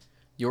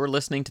You're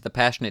listening to the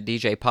Passionate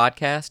DJ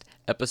Podcast,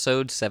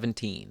 Episode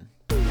 17.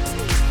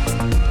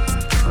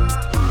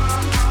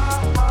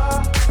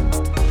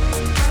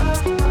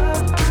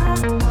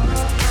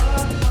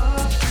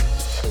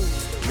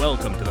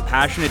 Welcome to the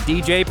Passionate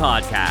DJ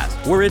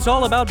Podcast, where it's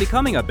all about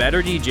becoming a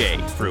better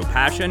DJ through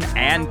passion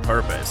and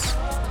purpose.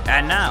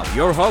 And now,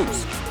 your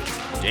host,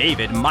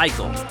 David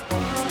Michael.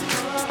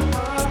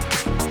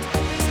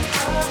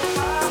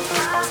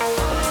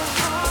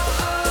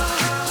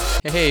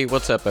 Hey,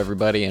 what's up,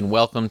 everybody, and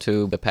welcome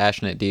to the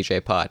Passionate DJ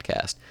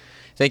Podcast.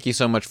 Thank you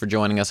so much for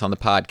joining us on the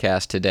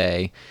podcast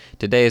today.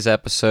 Today's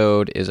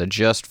episode is a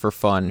just for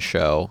fun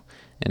show,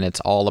 and it's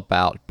all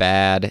about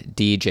bad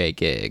DJ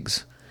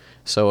gigs.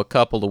 So a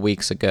couple of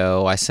weeks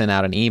ago, I sent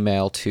out an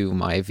email to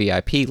my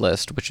VIP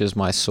list, which is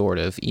my sort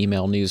of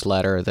email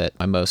newsletter that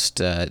my most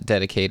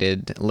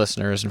dedicated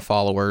listeners and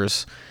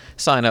followers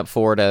sign up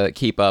for to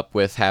keep up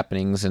with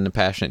happenings in the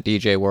Passionate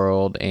DJ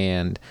world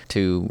and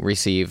to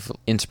receive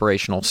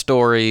inspirational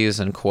stories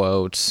and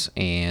quotes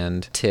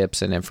and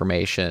tips and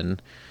information,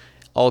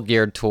 all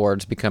geared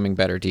towards becoming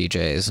better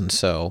DJs. And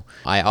so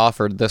I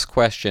offered this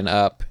question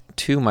up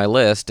to my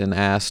list and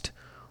asked,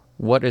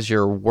 what is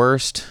your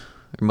worst,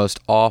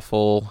 most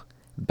awful,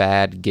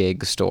 bad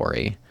gig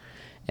story?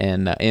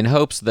 And in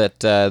hopes that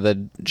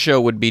the show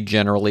would be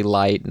generally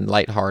light and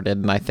lighthearted,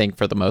 and I think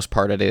for the most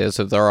part it is.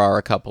 There are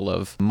a couple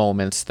of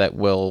moments that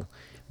will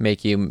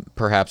make you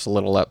perhaps a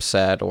little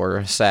upset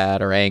or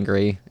sad or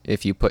angry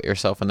if you put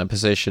yourself in the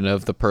position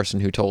of the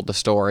person who told the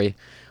story.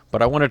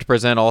 But I wanted to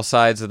present all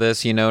sides of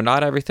this. You know,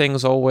 not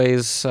everything's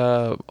always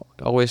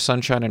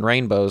sunshine and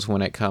rainbows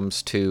when it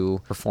comes to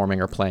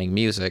performing or playing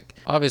music.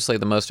 Obviously,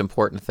 the most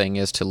important thing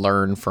is to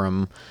learn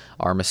from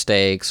our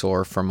mistakes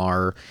or from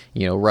our,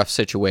 rough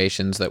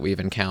situations that we've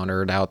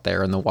encountered out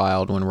there in the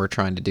wild when we're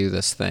trying to do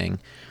this thing.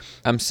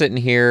 I'm sitting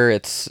here.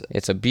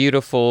 It's a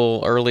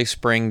beautiful early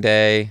spring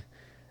day,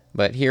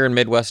 but here in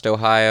Midwest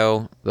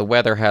Ohio, the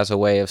weather has a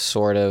way of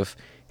sort of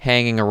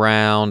hanging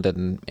around,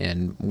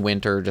 and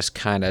winter just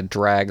kind of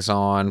drags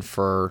on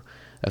for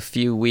a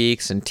few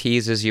weeks and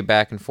teases you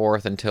back and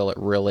forth until it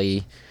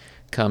really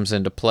comes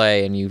into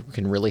play and you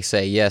can really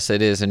say, yes,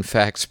 it is in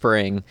fact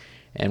spring.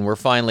 And we're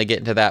finally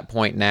getting to that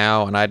point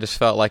now, and I just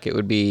felt like it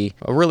would be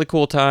a really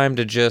cool time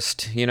to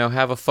just,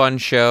 have a fun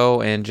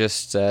show and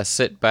just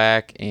sit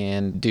back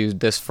and do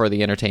this for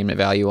the entertainment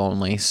value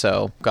only.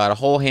 So, got a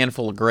whole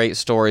handful of great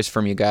stories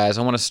from you guys.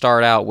 I want to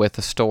start out with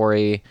a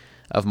story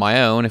of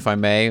my own, if I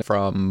may,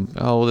 from,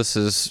 this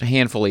is a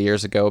handful of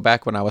years ago,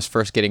 back when I was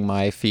first getting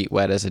my feet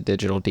wet as a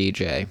digital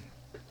DJ.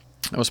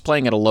 I was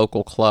playing at a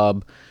local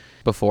club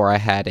before I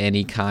had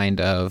any kind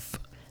of,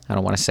 I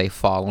don't want to say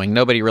following.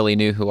 Nobody really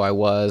knew who I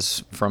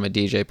was from a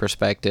DJ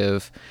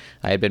perspective.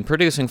 I had been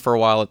producing for a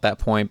while at that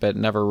point, but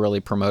never really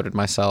promoted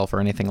myself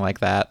or anything like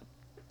that.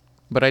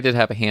 But I did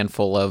have a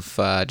handful of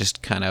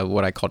just kind of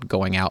what I called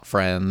going out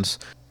friends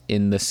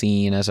in the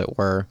scene, as it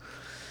were.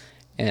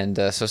 And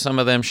so some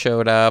of them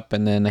showed up,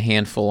 and then a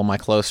handful of my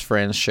close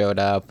friends showed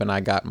up, and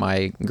I got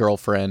my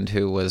girlfriend,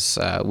 who was,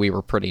 we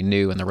were pretty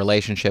new in the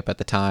relationship at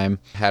the time,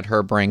 had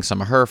her bring some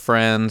of her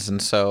friends,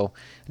 and so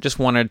I just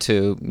wanted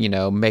to,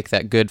 make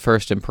that good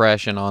first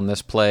impression on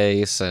this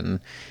place and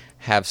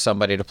have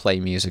somebody to play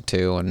music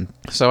to. And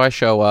so I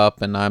show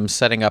up, and I'm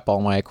setting up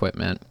all my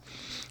equipment,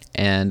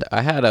 and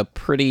I had a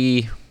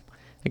pretty,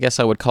 I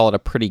guess I would call it a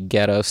pretty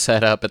ghetto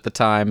setup at the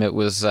time. It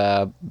was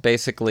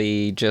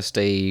basically just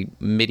a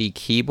MIDI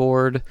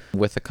keyboard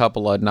with a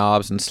couple of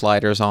knobs and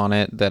sliders on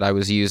it that I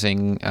was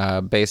using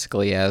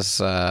basically as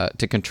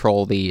to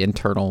control the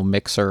internal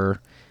mixer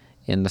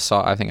in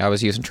the I think I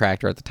was using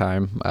Traktor at the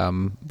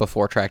time,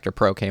 before Traktor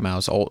Pro came out. It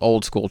was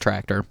old school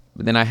Traktor.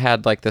 But then I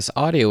had like this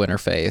audio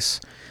interface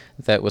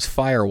that was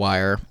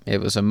Firewire.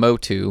 It was a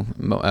Motu,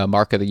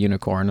 Mark of the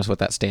Unicorn is what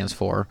that stands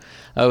for.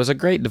 It was a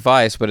great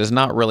device, but is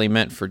not really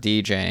meant for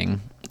DJing.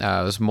 It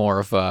was more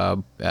of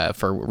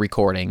for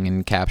recording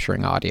and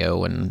capturing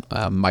audio and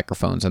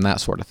microphones and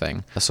that sort of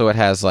thing. So it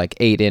has like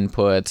 8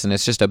 inputs, and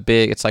it's just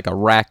it's like a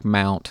rack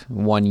mount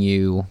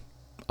 1U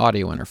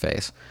audio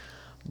interface.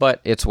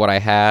 But it's what I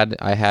had.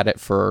 I had it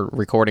for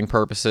recording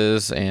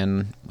purposes,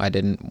 and I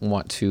didn't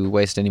want to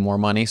waste any more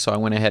money, so I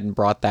went ahead and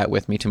brought that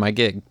with me to my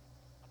gig.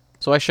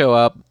 So I show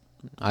up,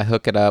 I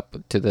hook it up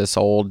to this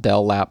old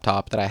Dell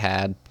laptop that I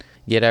had,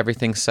 get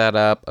everything set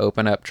up,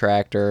 open up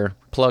Traktor,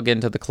 plug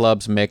into the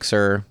club's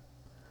mixer,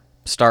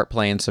 start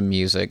playing some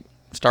music,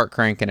 start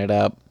cranking it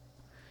up.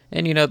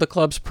 And the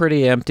club's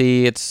pretty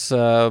empty, it's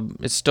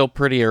still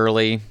pretty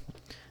early.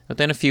 But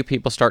then a few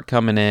people start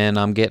coming in.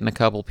 I'm getting a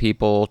couple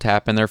people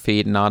tapping their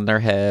feet and nodding their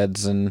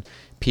heads, and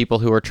people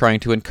who were trying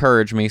to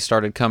encourage me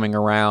started coming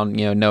around,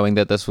 knowing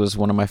that this was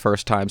one of my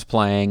first times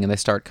playing, and they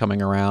start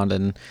coming around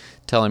and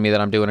telling me that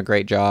I'm doing a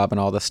great job and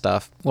all this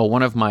stuff. Well,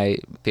 one of my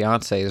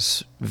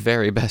fiance's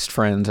very best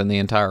friends in the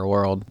entire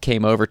world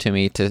came over to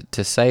me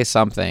to say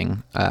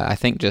something, I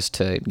think just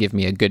to give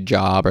me a good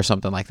job or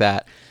something like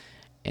that.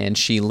 And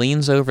she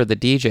leans over the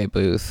DJ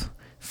booth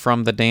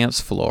from the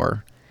dance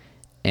floor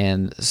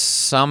And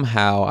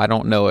somehow, I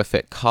don't know if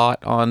it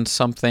caught on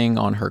something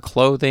on her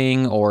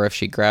clothing or if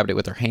she grabbed it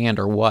with her hand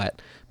or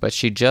what, but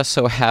she just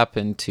so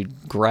happened to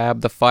grab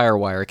the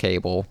FireWire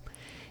cable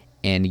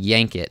and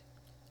yank it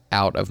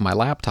out of my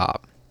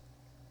laptop.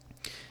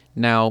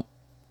 Now,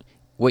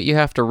 what you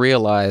have to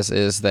realize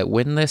is that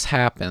when this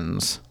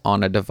happens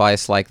on a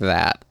device like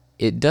that,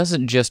 it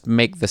doesn't just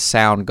make the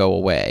sound go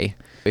away.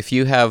 If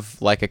you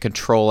have like a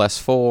Control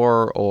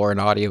S4 or an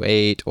Audio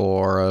 8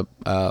 or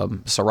a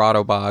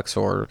Serato box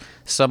or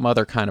some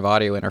other kind of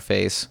audio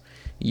interface,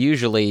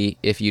 usually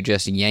if you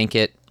just yank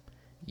it,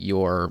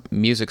 your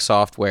music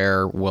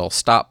software will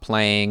stop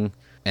playing,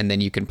 and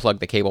then you can plug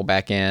the cable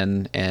back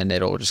in and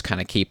it'll just kind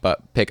of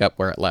pick up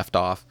where it left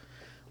off.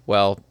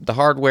 Well, the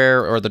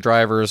hardware or the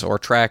drivers or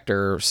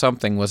Traktor,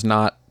 something was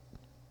not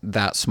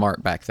that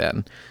smart back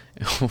then.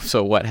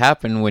 So what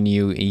happened when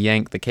you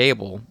yank the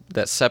cable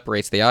that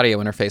separates the audio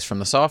interface from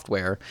the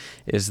software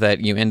is that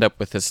you end up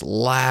with this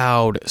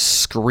loud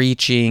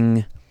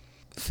screeching.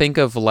 Think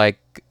of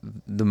like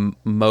the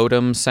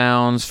modem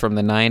sounds from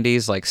the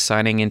 90s, like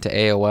signing into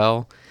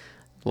AOL,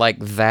 like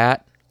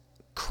that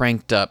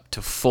cranked up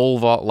to full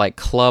like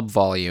club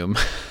volume,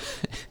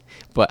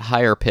 but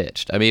higher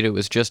pitched. I mean, it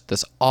was just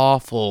this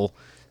awful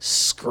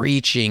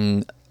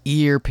screeching,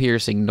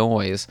 ear-piercing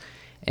noise.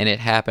 And it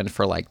happened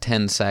for like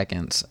 10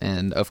 seconds.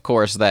 And of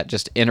course, that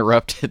just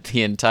interrupted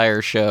the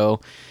entire show.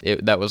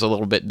 That was a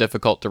little bit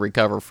difficult to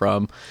recover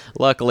from.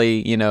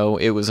 Luckily,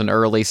 it was an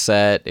early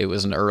set. It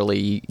was an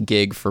early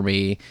gig for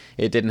me.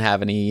 It didn't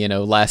have any,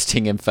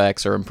 lasting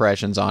effects or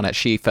impressions on it.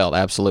 She felt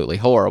absolutely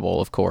horrible,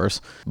 of course.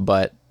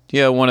 But,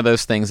 one of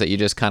those things that you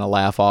just kind of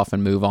laugh off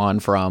and move on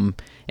from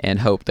and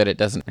hope that it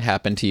doesn't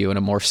happen to you in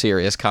a more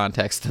serious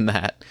context than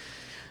that.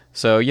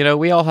 So,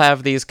 we all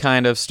have these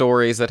kind of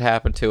stories that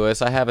happen to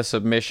us. I have a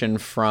submission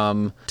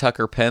from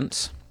Tucker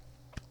Pence.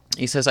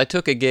 He says, I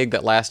took a gig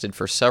that lasted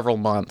for several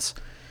months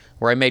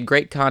where I made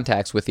great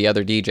contacts with the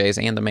other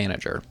DJs and the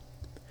manager.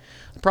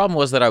 The problem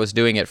was that I was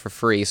doing it for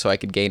free so I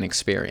could gain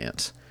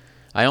experience.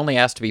 I only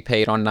asked to be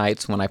paid on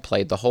nights when I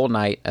played the whole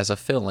night as a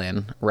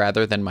fill-in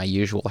rather than my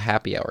usual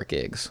happy hour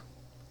gigs.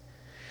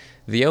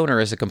 The owner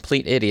is a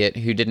complete idiot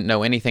who didn't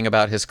know anything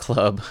about his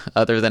club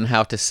other than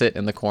how to sit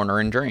in the corner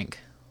and drink.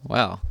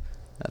 Wow.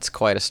 That's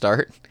quite a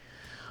start.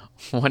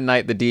 One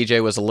night the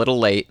DJ was a little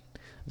late,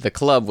 the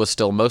club was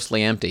still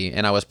mostly empty,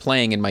 and I was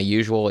playing in my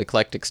usual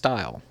eclectic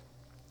style.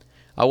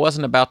 I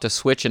wasn't about to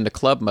switch into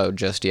club mode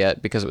just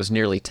yet because it was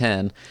nearly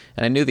 10,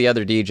 and I knew the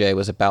other DJ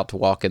was about to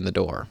walk in the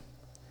door.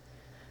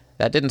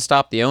 That didn't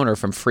stop the owner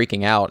from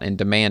freaking out and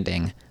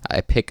demanding I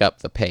pick up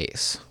the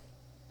pace.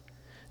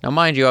 Now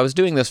mind you, I was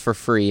doing this for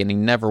free, and he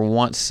never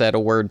once said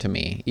a word to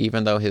me,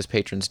 even though his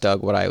patrons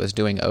dug what I was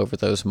doing over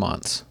those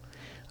months.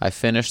 I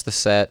finished the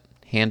set,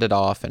 handed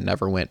off, and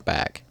never went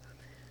back.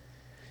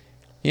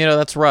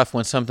 That's rough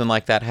when something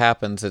like that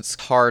happens. It's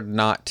hard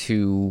not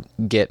to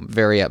get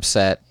very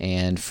upset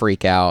and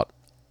freak out.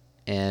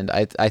 And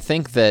I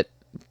think that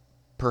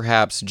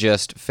perhaps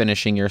just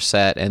finishing your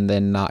set and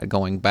then not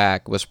going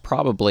back was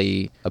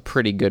probably a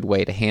pretty good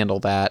way to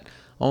handle that,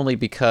 only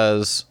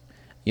because,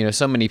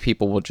 so many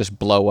people will just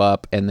blow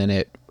up and then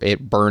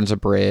it burns a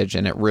bridge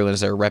and it ruins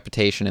their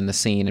reputation in the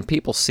scene. And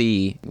people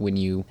see when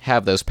you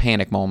have those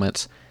panic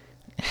moments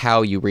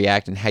how you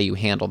react and how you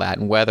handle that,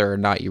 and whether or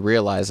not you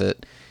realize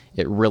it,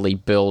 it really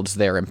builds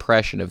their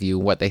impression of you,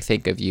 what they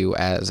think of you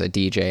as a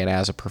DJ and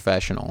as a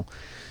professional.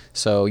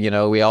 So,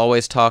 we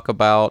always talk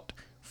about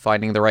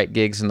finding the right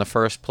gigs in the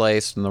first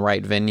place and the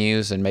right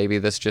venues, and maybe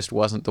this just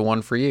wasn't the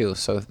one for you.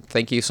 So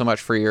thank you so much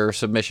for your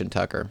submission,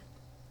 Tucker.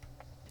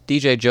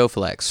 DJ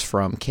Joflex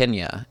from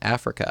Kenya,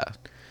 Africa.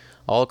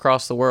 All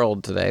across the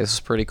world today. This is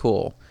pretty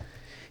cool.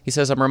 He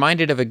says, I'm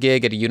reminded of a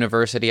gig at a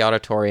university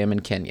auditorium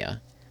in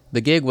Kenya. The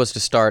gig was to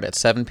start at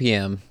 7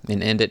 p.m.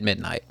 and end at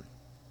midnight.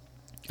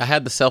 I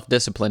had the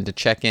self-discipline to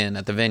check in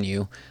at the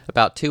venue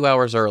about 2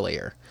 hours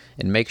earlier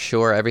and make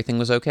sure everything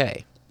was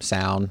okay.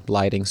 Sound,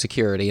 lighting,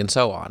 security, and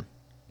so on.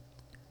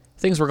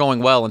 Things were going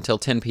well until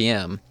 10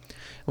 p.m.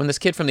 when this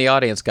kid from the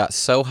audience got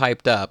so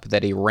hyped up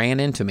that he ran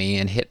into me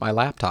and hit my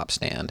laptop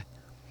stand.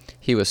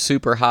 He was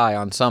super high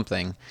on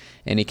something,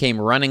 and he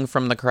came running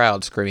from the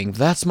crowd screaming,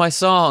 "That's my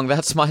song!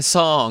 That's my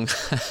song!"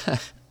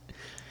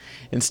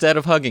 Instead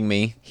of hugging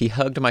me, he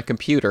hugged my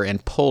computer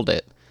and pulled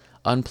it,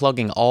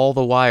 unplugging all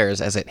the wires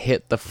as it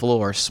hit the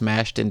floor,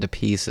 smashed into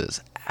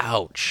pieces.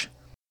 Ouch.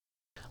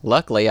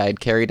 Luckily, I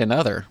had carried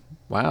another.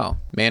 Wow,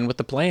 man with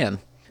the plan.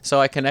 So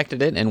I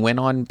connected it and went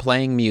on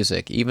playing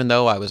music, even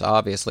though I was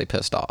obviously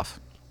pissed off.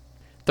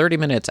 30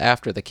 minutes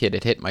after the kid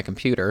had hit my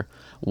computer,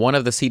 one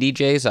of the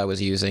CDJs I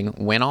was using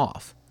went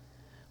off.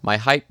 My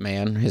hype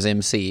man, his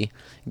MC,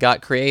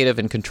 got creative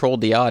and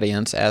controlled the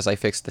audience as I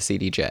fixed the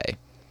CDJ.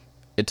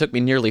 It took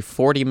me nearly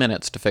 40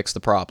 minutes to fix the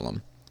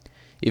problem.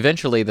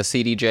 Eventually, the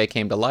CDJ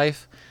came to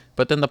life,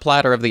 but then the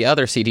platter of the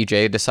other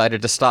CDJ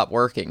decided to stop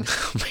working.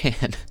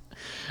 Man,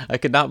 I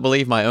could not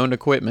believe my own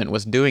equipment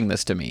was doing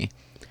this to me.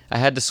 I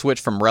had to switch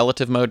from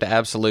relative mode to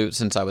absolute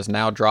since I was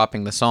now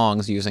dropping the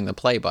songs using the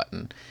play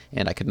button,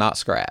 and I could not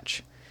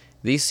scratch.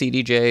 These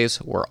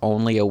CDJs were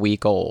only a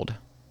week old.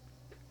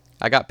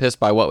 I got pissed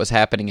by what was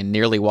happening and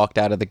nearly walked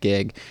out of the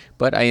gig,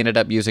 but I ended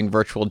up using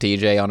Virtual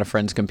DJ on a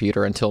friend's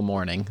computer until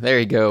morning. There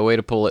you go, way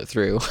to pull it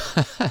through.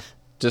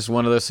 Just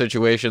one of those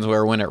situations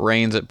where when it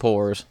rains, it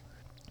pours.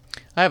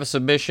 I have a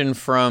submission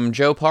from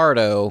Joe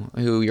Pardo,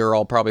 who you're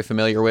all probably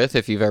familiar with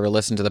if you've ever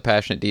listened to the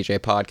Passionate DJ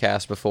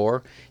podcast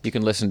before. You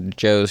can listen to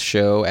Joe's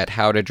show at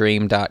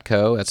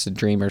howtodream.co. That's the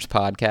Dreamers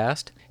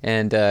podcast.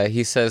 And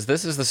he says,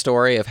 this is the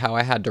story of how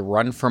I had to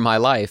run for my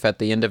life at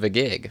the end of a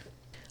gig.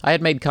 I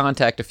had made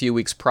contact a few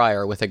weeks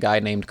prior with a guy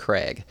named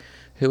Craig,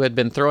 who had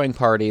been throwing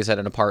parties at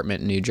an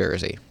apartment in New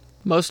Jersey.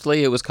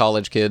 Mostly it was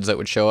college kids that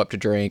would show up to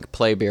drink,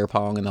 play beer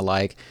pong and the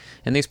like,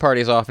 and these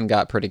parties often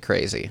got pretty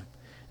crazy.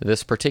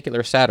 This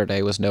particular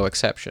Saturday was no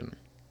exception.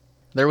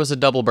 There was a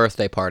double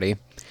birthday party,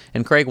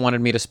 and Craig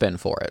wanted me to spin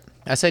for it.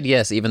 I said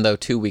yes, even though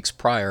 2 weeks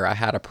prior I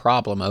had a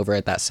problem over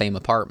at that same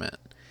apartment.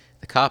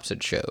 The cops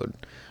had showed,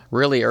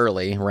 really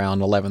early, around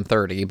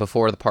 11:30,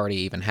 before the party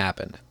even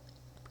happened.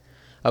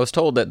 I was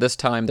told that this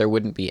time there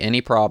wouldn't be any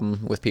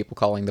problem with people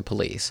calling the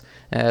police,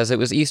 as it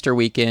was Easter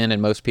weekend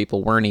and most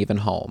people weren't even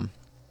home.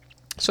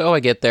 So I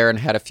get there and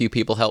had a few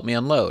people help me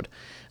unload.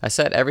 I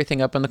set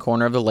everything up in the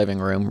corner of the living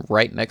room,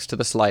 right next to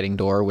the sliding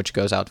door, which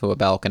goes out to a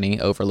balcony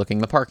overlooking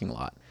the parking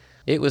lot.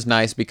 It was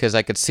nice because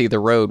I could see the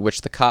road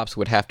which the cops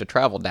would have to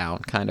travel down,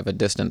 kind of a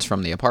distance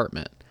from the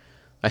apartment.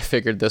 I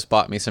figured this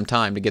bought me some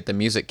time to get the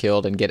music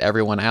killed and get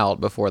everyone out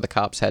before the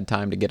cops had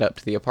time to get up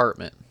to the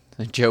apartment.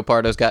 Joe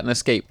Pardo's got an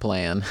escape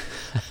plan.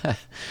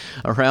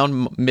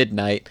 Around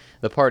midnight,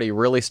 the party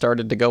really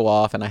started to go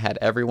off and I had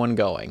everyone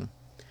going.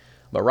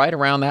 But right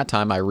around that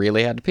time, I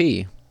really had to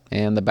pee,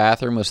 and the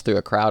bathroom was through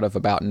a crowd of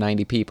about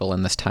 90 people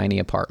in this tiny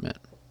apartment.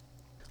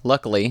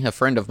 Luckily, a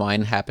friend of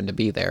mine happened to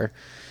be there,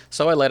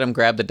 so I let him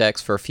grab the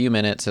decks for a few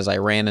minutes as I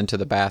ran into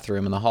the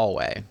bathroom in the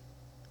hallway.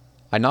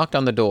 I knocked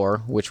on the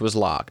door, which was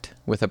locked,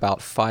 with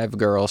about 5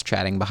 girls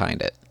chatting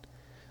behind it.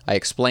 I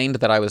explained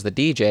that I was the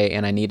DJ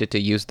and I needed to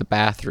use the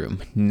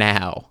bathroom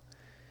now.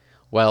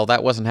 Well,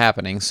 that wasn't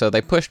happening, so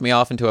they pushed me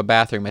off into a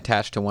bathroom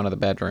attached to one of the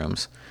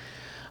bedrooms.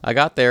 I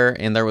got there,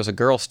 and there was a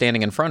girl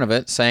standing in front of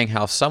it saying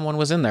how someone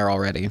was in there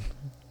already.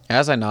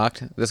 As I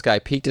knocked, this guy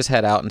peeked his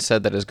head out and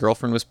said that his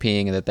girlfriend was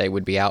peeing and that they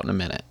would be out in a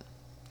minute.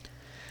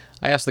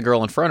 I asked the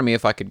girl in front of me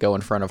if I could go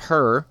in front of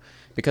her,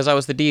 because I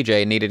was the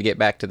DJ and needed to get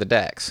back to the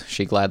decks.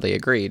 She gladly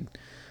agreed.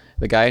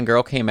 The guy and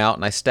girl came out,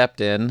 and I stepped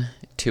in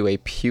to a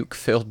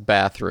puke-filled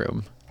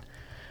bathroom.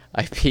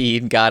 I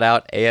peed, got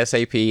out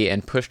ASAP,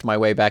 and pushed my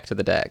way back to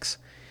the decks.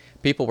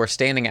 People were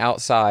standing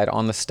outside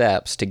on the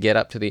steps to get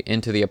up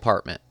into the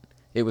apartment.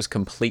 It was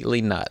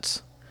completely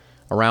nuts.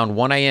 Around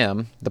 1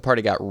 a.m., the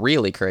party got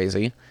really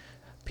crazy.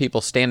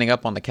 People standing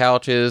up on the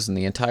couches, and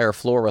the entire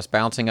floor was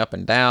bouncing up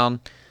and down.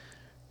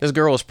 This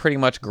girl was pretty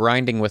much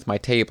grinding with my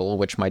table,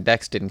 which my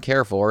decks didn't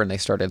care for, and they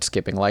started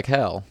skipping like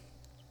hell.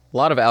 A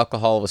lot of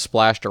alcohol was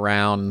splashed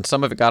around, and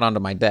some of it got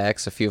onto my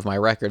decks, a few of my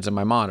records, and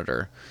my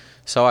monitor.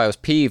 So I was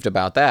peeved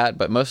about that,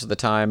 but most of the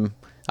time,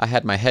 I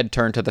had my head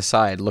turned to the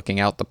side looking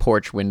out the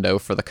porch window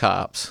for the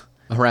cops.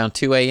 Around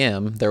 2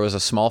 a.m., there was a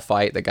small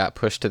fight that got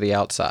pushed to the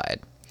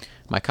outside.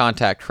 My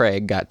contact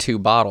Craig got 2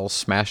 bottles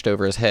smashed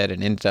over his head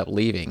and ended up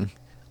leaving.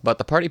 But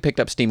the party picked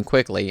up steam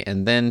quickly,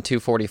 and then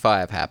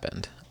 2:45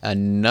 happened.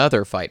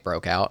 Another fight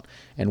broke out,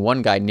 and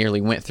one guy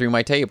nearly went through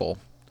my table.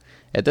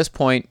 At this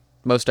point,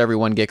 most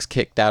everyone gets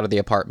kicked out of the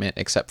apartment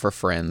except for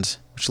friends,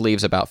 which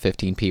leaves about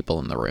 15 people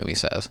in the room, he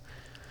says.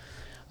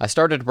 I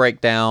started to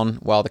break down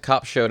while the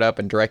cops showed up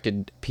and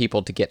directed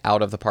people to get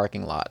out of the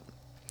parking lot.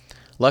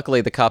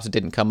 Luckily, the cops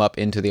didn't come up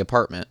into the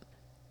apartment.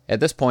 At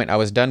this point, I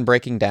was done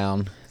breaking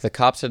down, the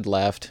cops had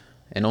left,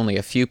 and only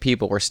a few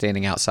people were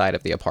standing outside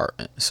of the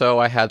apartment, so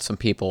I had some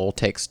people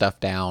take stuff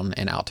down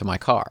and out to my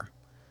car.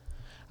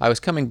 I was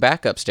coming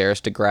back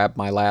upstairs to grab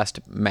my last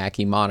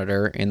Mackie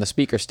monitor in the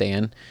speaker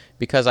stand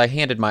because I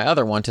handed my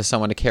other one to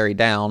someone to carry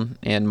down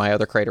and my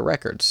other crate of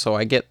records, so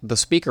I get the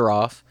speaker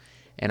off,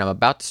 and I'm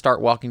about to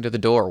start walking to the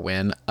door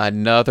when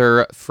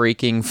another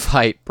freaking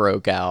fight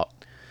broke out.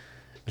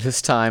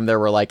 This time there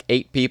were like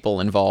 8 people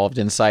involved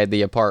inside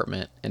the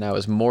apartment, and I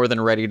was more than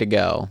ready to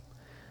go.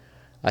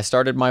 I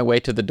started my way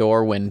to the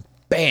door when,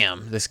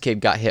 bam, this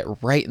kid got hit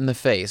right in the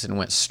face and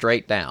went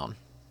straight down.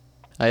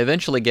 I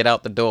eventually get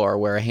out the door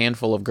where a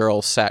handful of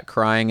girls sat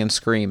crying and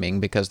screaming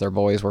because their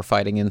boys were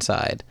fighting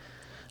inside.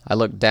 I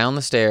look down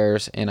the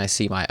stairs and I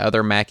see my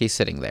other Mackie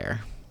sitting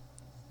there.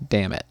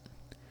 Damn it.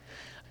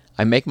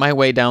 I make my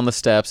way down the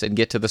steps and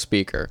get to the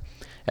speaker.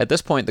 At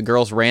this point, the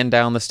girls ran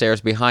down the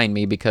stairs behind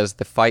me because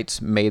the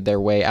fights made their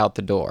way out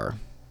the door.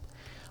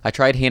 I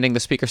tried handing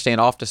the speaker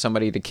stand off to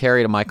somebody to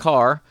carry to my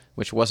car,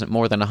 which wasn't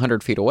more than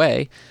 100 feet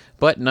away,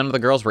 but none of the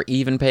girls were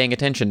even paying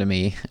attention to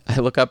me. I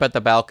look up at the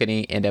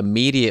balcony, and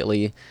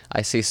immediately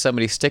I see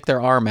somebody stick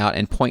their arm out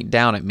and point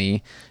down at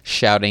me,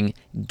 shouting,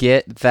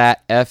 "Get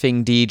that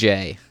effing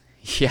DJ."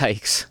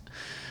 Yikes.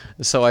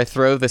 So I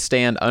throw the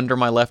stand under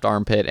my left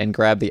armpit and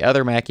grab the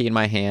other Mackie in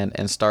my hand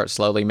and start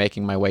slowly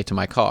making my way to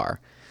my car,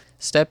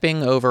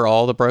 stepping over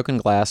all the broken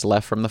glass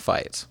left from the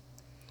fights.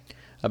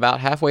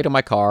 About halfway to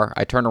my car,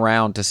 I turn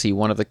around to see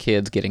one of the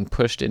kids getting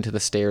pushed into the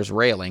stairs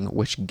railing,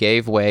 which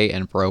gave way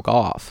and broke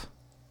off.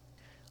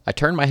 I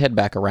turned my head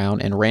back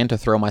around and ran to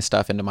throw my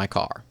stuff into my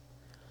car.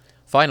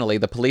 Finally,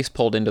 the police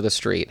pulled into the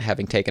street,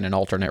 having taken an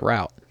alternate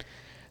route.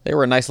 They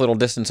were a nice little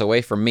distance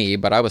away from me,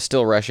 but I was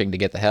still rushing to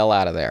get the hell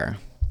out of there.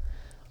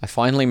 I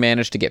finally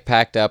managed to get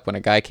packed up when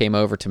a guy came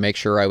over to make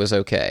sure I was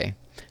okay.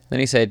 Then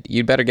he said,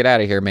 "You'd better get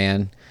out of here,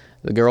 man."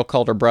 The girl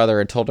called her brother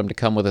and told him to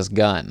come with his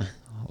gun.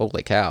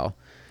 Holy cow.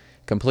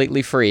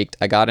 Completely freaked,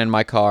 I got in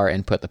my car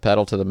and put the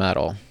pedal to the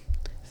metal.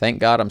 Thank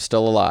God I'm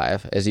still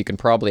alive. As you can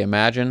probably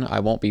imagine, I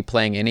won't be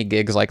playing any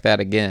gigs like that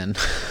again.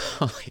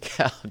 Holy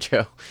cow,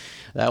 Joe.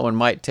 That one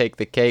might take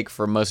the cake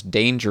for most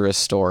dangerous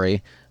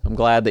story. I'm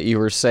glad that you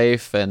were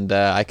safe, and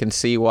I can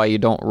see why you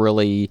don't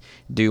really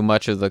do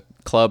much of the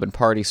club and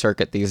party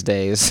circuit these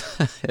days,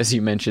 as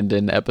you mentioned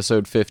in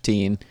episode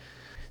 15.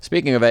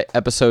 Speaking of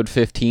episode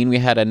 15, we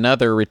had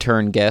another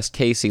return guest,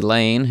 Casey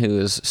Lane, who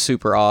is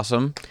super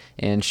awesome,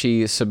 and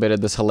she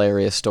submitted this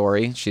hilarious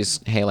story. She's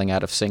hailing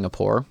out of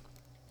Singapore.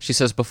 She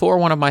says, "Before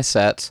one of my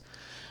sets,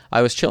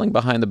 I was chilling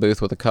behind the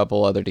booth with a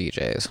couple other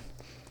DJs.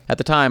 At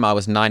the time, I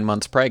was 9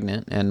 months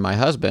pregnant, and my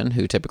husband,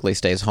 who typically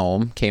stays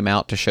home, came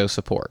out to show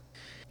support.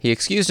 He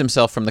excused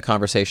himself from the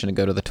conversation to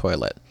go to the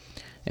toilet,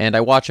 and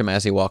I watch him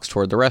as he walks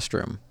toward the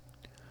restroom.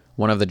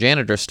 One of the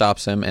janitors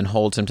stops him and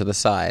holds him to the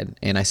side,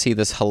 and I see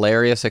this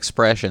hilarious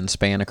expression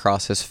span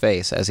across his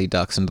face as he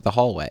ducks into the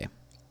hallway.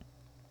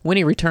 When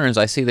he returns,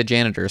 I see the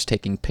janitors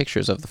taking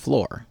pictures of the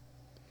floor.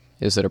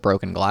 Is it a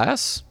broken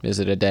glass? Is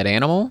it a dead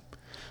animal?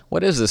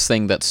 What is this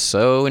thing that's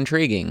so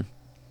intriguing?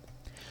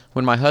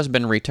 When my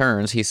husband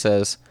returns, he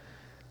says,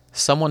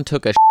 "Someone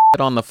took a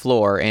shit on the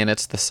floor, and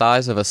it's the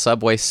size of a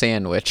Subway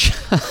sandwich."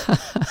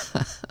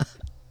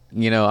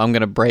 You know, I'm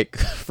going to break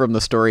from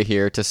the story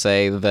here to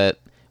say that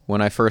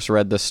when I first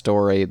read this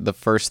story, the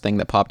first thing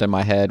that popped in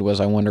my head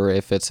was I wonder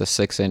if it's a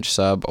 6-inch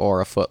sub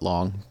or a foot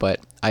long, but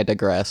I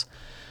digress.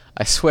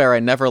 I swear I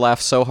never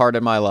laughed so hard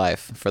in my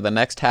life. For the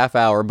next half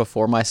hour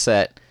before my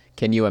set,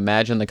 can you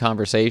imagine the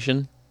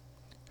conversation?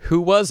 Who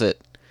was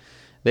it?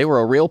 They were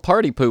a real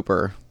party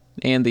pooper,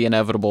 and the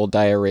inevitable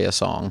diarrhea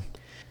song.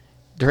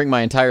 During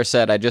my entire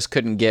set, I just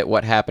couldn't get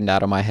what happened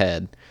out of my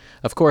head.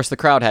 Of course, the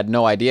crowd had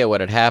no idea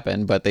what had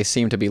happened, but they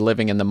seemed to be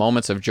living in the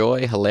moments of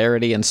joy,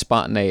 hilarity, and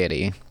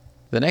spontaneity.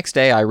 The next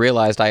day, I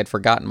realized I had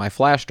forgotten my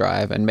flash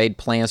drive and made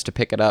plans to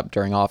pick it up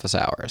during office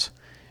hours.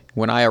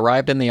 When I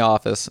arrived in the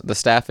office, the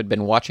staff had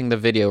been watching the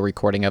video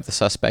recording of the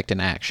suspect in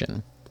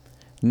action.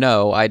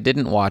 No, I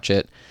didn't watch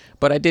it,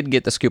 but I did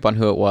get the scoop on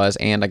who it was,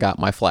 and I got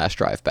my flash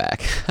drive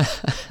back.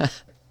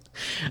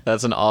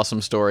 That's an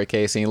awesome story,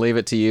 Casey. Leave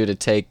it to you to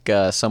take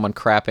someone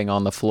crapping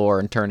on the floor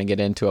and turning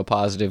it into a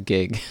positive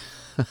gig.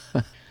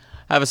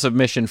 I have a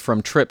submission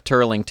from Trip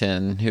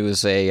Turlington, who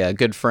is a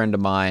good friend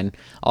of mine,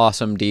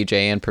 awesome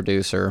DJ and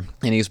producer,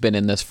 and he's been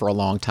in this for a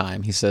long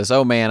time. He says,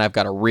 "Oh man, I've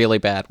got a really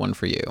bad one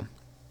for you.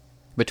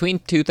 Between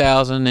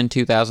 2000 and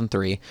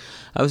 2003,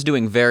 I was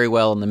doing very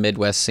well in the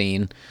Midwest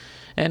scene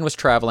and was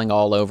traveling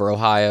all over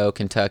Ohio,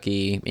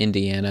 Kentucky,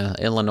 Indiana,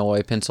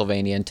 Illinois,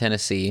 Pennsylvania, and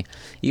Tennessee,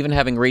 even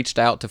having reached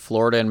out to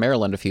Florida and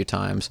Maryland a few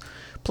times,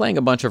 playing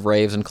a bunch of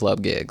raves and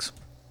club gigs.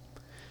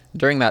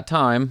 During that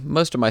time,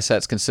 most of my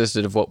sets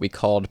consisted of what we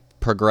called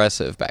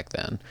progressive back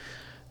then.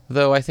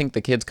 Though I think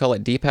the kids call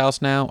it deep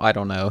house now, I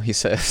don't know," he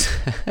says.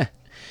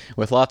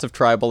 "With lots of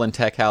tribal and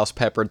tech house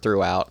peppered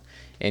throughout,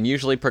 and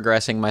usually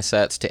progressing my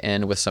sets to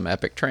end with some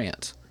epic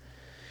trance.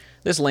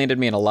 This landed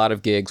me in a lot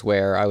of gigs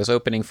where I was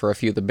opening for a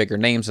few of the bigger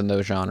names in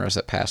those genres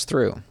that passed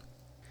through.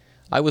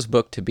 I was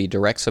booked to be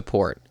direct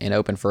support and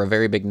open for a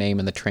very big name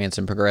in the trance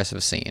and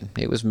progressive scene.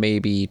 It was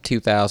maybe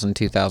 2000,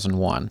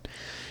 2001.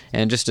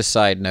 And just a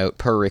side note,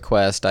 per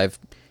request, I've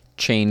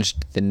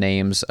changed the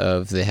names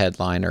of the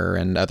headliner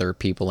and other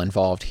people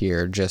involved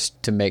here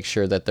just to make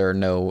sure that there are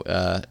no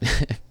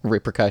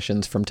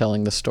repercussions from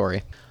telling the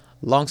story.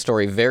 Long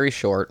story very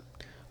short,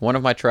 one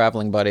of my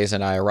traveling buddies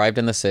and I arrived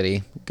in the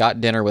city,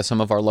 got dinner with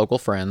some of our local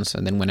friends,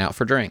 and then went out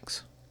for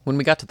drinks. When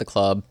we got to the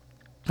club,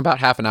 about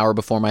half an hour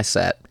before my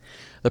set,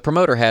 the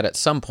promoter had at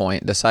some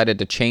point decided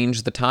to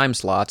change the time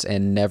slots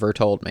and never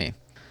told me.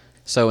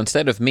 So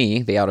instead of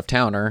me, the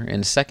out-of-towner,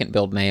 and second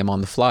billed name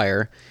on the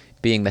flyer,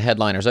 being the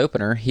headliner's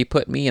opener, he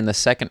put me in the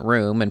second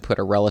room and put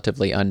a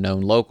relatively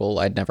unknown local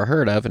I'd never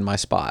heard of in my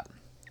spot.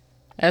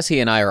 As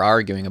he and I are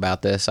arguing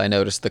about this, I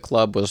noticed the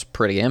club was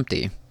pretty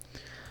empty.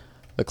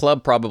 The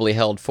club probably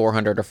held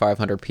 400 or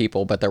 500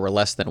 people, but there were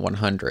less than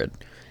 100.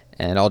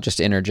 And I'll just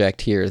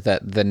interject here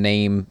that the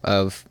name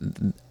of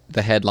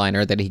the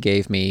headliner that he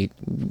gave me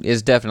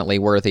is definitely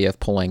worthy of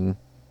pulling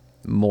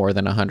more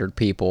than 100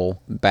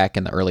 people back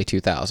in the early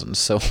 2000s,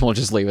 so we'll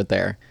just leave it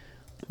there.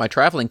 My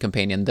traveling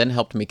companion then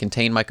helped me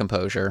contain my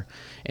composure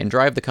and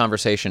drive the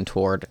conversation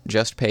toward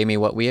just pay me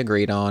what we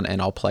agreed on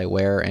and I'll play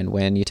where and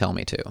when you tell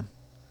me to.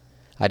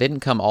 I didn't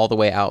come all the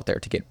way out there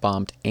to get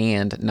bumped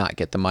and not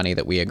get the money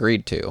that we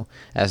agreed to,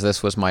 as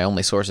this was my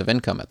only source of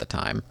income at the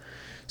time,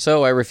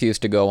 so I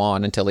refused to go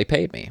on until he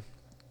paid me.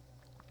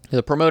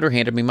 The promoter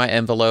handed me my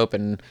envelope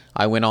and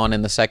I went on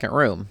in the second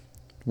room.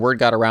 Word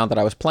got around that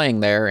I was playing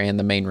there, and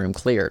the main room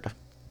cleared.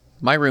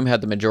 My room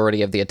had the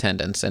majority of the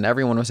attendance, and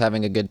everyone was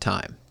having a good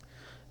time.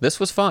 This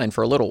was fine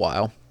for a little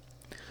while.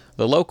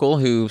 The local,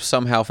 who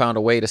somehow found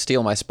a way to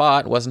steal my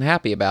spot, wasn't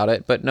happy about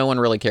it, but no one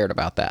really cared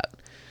about that.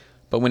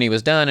 But when he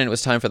was done and it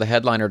was time for the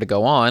headliner to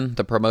go on,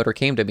 the promoter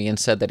came to me and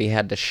said that he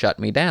had to shut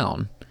me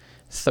down.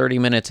 30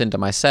 minutes into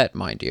my set,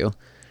 mind you.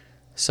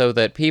 So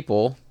that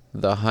people,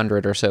 the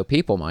 100 or so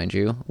people, mind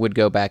you, would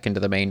go back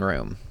into the main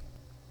room.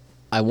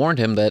 I warned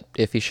him that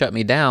if he shut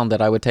me down,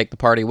 that I would take the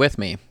party with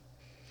me.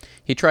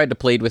 He tried to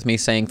plead with me,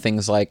 saying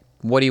things like,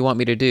 "What do you want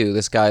me to do?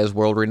 This guy is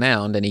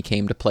world-renowned, and he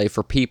came to play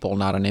for people,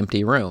 not an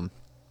empty room."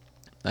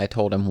 I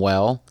told him,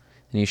 well,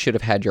 and you should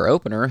have had your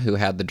opener, who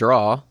had the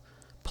draw,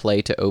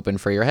 play to open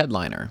for your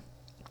headliner.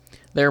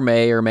 There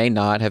may or may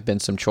not have been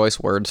some choice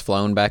words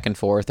flown back and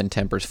forth and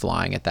tempers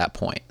flying at that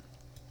point.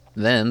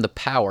 Then the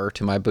power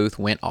to my booth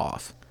went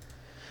off.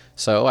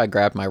 So I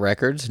grabbed my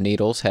records,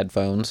 needles,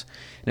 headphones,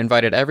 and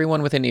invited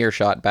everyone within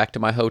earshot back to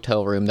my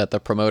hotel room that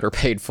the promoter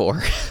paid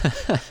for.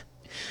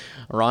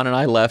 Ron and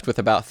I left with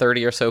about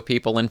 30 or so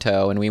people in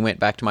tow, and we went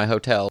back to my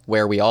hotel,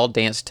 where we all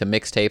danced to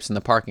mixtapes in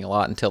the parking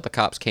lot until the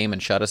cops came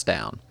and shut us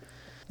down.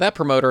 That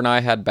promoter and I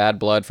had bad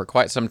blood for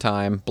quite some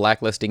time,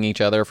 blacklisting each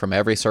other from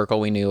every circle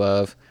we knew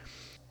of.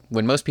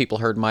 When most people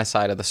heard my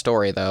side of the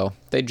story, though,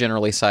 they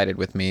generally sided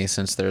with me,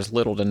 since there's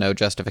little to no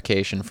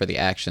justification for the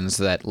actions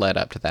that led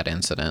up to that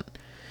incident.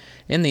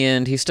 In the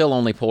end, he still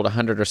only pulled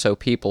 100 or so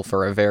people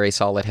for a very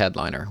solid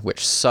headliner,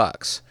 which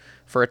sucks,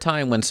 for a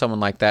time when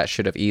someone like that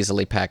should have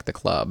easily packed the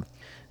club.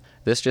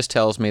 This just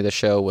tells me the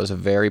show was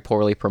very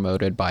poorly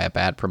promoted by a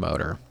bad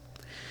promoter.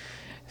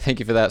 Thank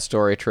you for that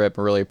story, Trip.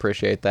 I really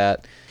appreciate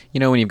that.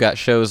 You know, when you've got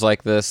shows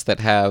like this that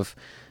have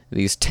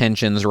these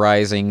tensions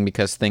rising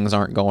because things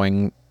aren't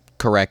going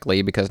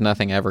correctly, because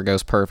nothing ever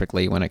goes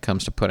perfectly when it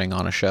comes to putting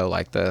on a show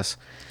like this,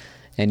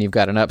 and you've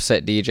got an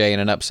upset DJ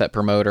and an upset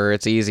promoter,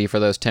 it's easy for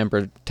those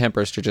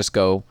tempers to just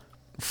go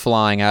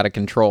flying out of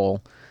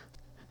control.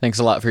 Thanks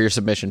a lot for your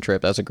submission,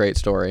 Trip. That's a great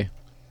story.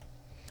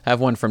 I have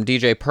one from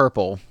DJ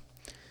Purple.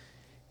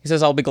 He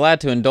says, "I'll be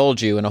glad to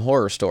indulge you in a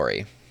horror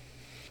story.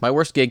 My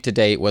worst gig to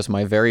date was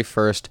my very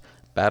first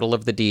Battle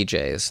of the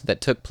DJs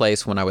that took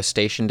place when I was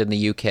stationed in the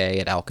UK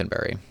at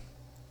Alconbury.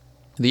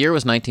 The year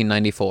was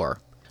 1994.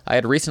 I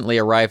had recently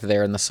arrived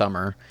there in the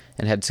summer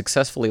and had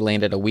successfully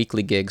landed a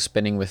weekly gig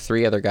spinning with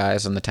 3 other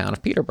guys in the town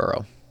of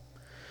Peterborough.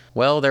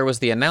 Well, there was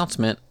the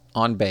announcement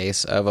on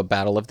base of a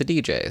Battle of the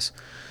DJs.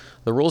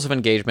 The rules of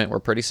engagement were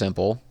pretty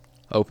simple,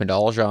 open to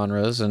all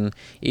genres, and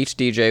each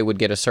DJ would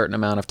get a certain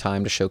amount of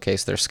time to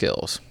showcase their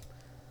skills.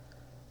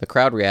 The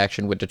crowd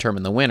reaction would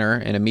determine the winner,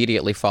 and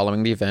immediately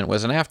following the event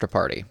was an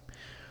after-party.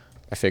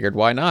 I figured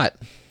why not,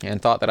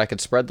 and thought that I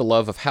could spread the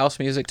love of house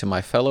music to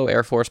my fellow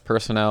Air Force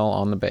personnel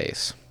on the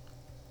base.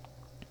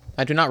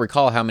 I do not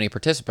recall how many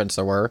participants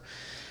there were,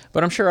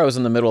 but I'm sure I was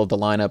in the middle of the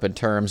lineup in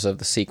terms of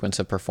the sequence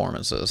of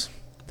performances.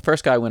 The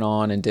first guy went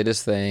on and did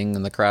his thing,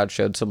 and the crowd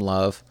showed some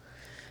love.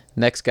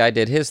 Next guy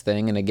did his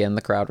thing, and again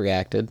the crowd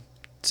reacted.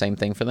 Same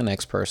thing for the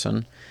next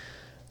person.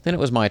 Then it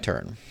was my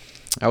turn.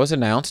 I was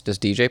announced as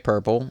DJ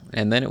Purple,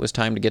 and then it was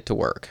time to get to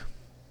work.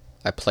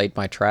 I played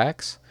my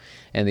tracks,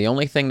 and the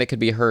only thing that could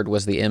be heard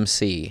was the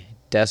MC,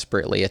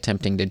 desperately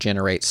attempting to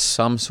generate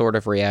some sort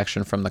of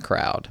reaction from the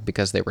crowd,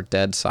 because they were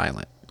dead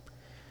silent.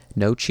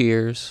 No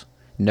cheers,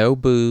 no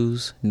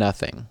boos,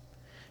 nothing.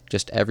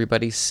 Just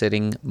everybody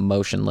sitting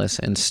motionless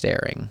and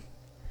staring.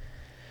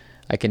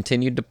 I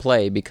continued to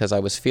play because I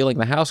was feeling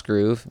the house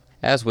groove,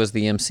 as was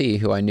the MC,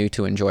 who I knew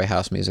to enjoy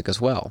house music as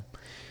well.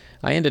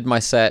 I ended my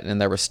set and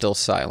there was still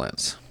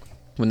silence.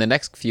 When the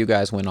next few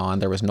guys went on,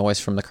 there was noise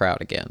from the crowd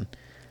again.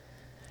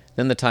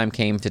 Then the time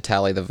came to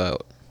tally the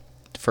vote.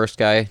 First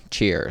guy,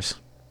 cheers.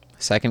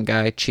 Second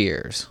guy,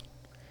 cheers.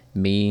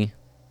 Me,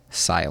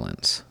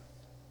 silence.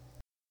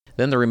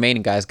 Then the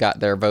remaining guys got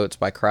their votes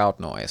by crowd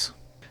noise.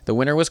 The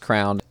winner was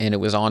crowned, and it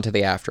was on to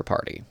the after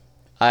party.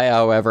 I,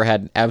 however,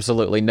 had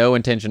absolutely no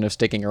intention of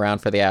sticking around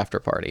for the after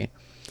party.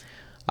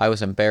 I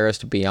was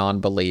embarrassed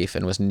beyond belief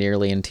and was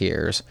nearly in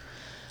tears.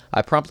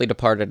 I promptly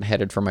departed and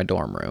headed for my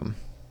dorm room.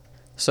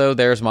 So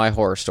there's my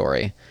horror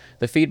story.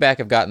 The feedback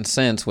I've gotten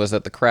since was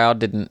that the crowd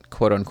didn't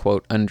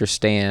quote-unquote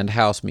understand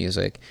house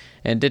music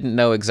and didn't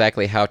know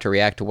exactly how to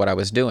react to what I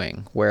was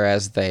doing,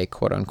 whereas they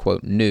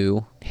quote-unquote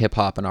knew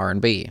hip-hop and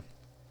R&B.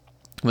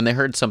 When they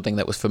heard something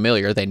that was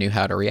familiar, they knew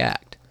how to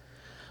react.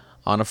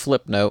 On a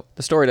flip note,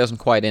 the story doesn't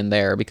quite end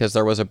there because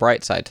there was a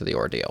bright side to the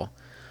ordeal.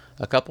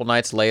 A couple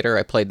nights later,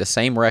 I played the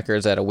same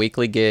records at a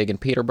weekly gig in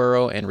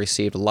Peterborough and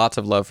received lots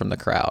of love from the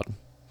crowd.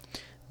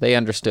 They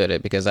understood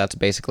it because that's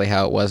basically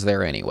how it was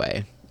there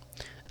anyway.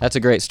 That's a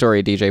great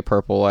story, DJ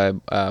Purple.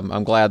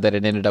 I'm glad that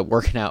it ended up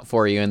working out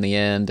for you in the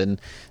end, and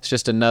it's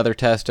just another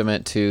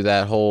testament to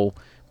that whole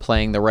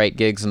playing the right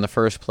gigs in the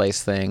first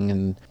place thing,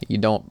 and you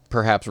don't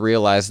perhaps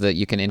realize that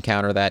you can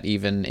encounter that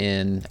even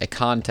in a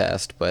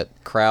contest, but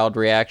crowd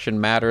reaction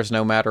matters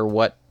no matter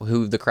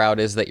who the crowd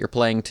is that you're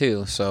playing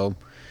to, so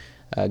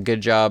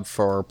good job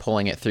for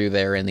pulling it through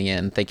there in the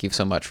end. Thank you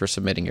so much for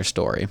submitting your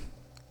story.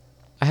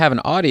 I have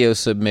an audio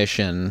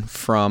submission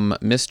from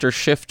Mr.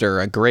 Shifter,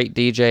 a great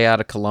DJ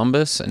out of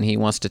Columbus, and he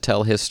wants to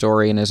tell his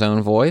story in his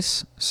own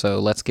voice. So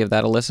let's give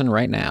that a listen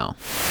right now.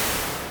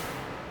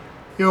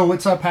 Yo,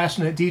 what's up,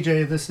 Passionate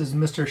DJ? This is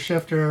Mr.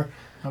 Shifter.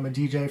 I'm a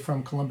DJ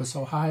from Columbus,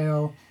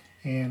 Ohio,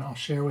 and I'll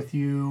share with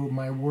you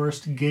my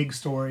worst gig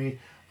story.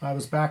 I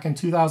was back in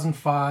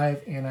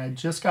 2005, and I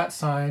just got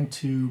signed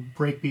to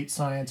Breakbeat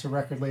Science, a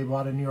record label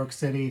out of New York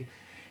City.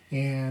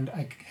 And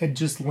I had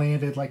just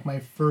landed like my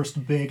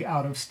first big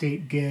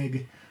out-of-state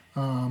gig.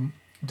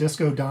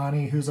 Disco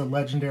Donnie, who's a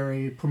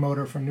legendary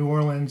promoter from New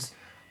Orleans,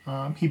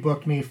 he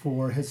booked me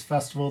for his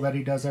festival that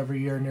he does every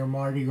year near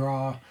Mardi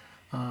Gras.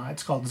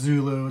 It's called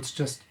Zulu. It's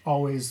just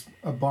always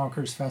a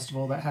bonkers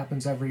festival that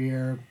happens every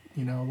year.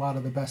 You know, a lot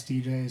of the best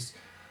DJs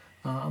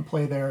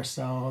play there.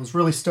 So I was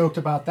really stoked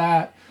about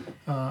that.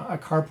 I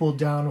carpooled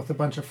down with a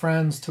bunch of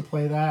friends to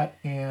play that,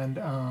 and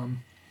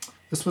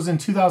this was in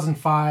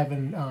 2005,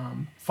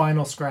 and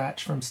Final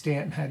Scratch from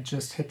Stanton had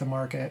just hit the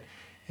market,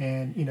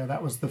 and you know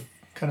that was the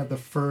kind of the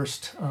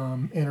first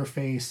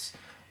interface,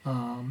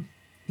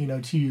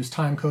 to use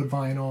timecode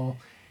vinyl,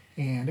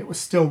 and it was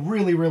still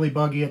really, really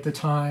buggy at the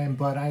time,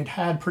 but I'd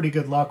had pretty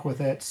good luck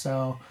with it,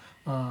 so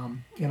I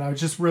was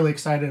just really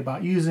excited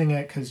about using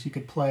it because you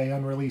could play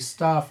unreleased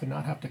stuff and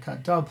not have to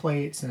cut dub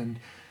plates, and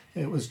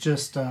it was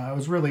just I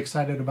was really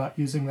excited about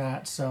using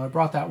that, so I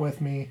brought that with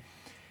me.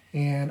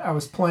 And I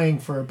was playing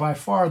for by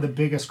far the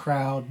biggest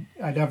crowd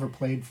I'd ever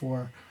played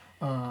for,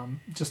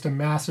 just a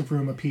massive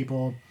room of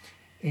people.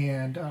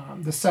 And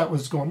the set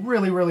was going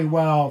really, really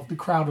well. The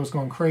crowd was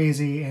going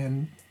crazy.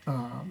 And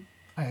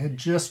I had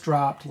just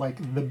dropped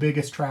like the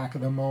biggest track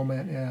of the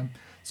moment. And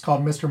it's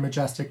called Mr.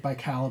 Majestic by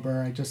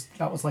Caliber.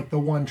 That was like the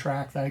one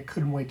track that I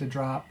couldn't wait to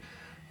drop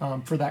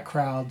for that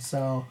crowd.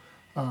 So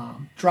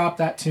drop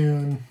that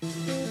tune.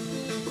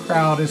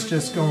 Crowd is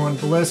just going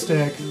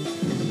ballistic.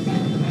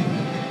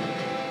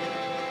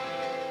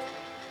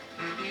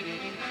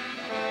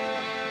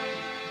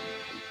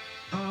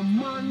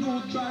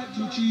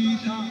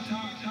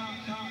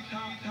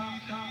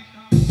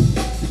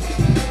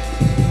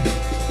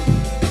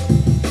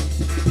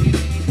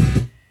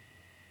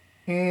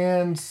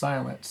 And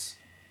silence.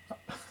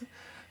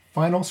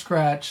 Final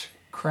Scratch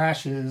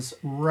crashes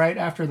right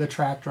after the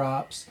track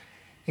drops,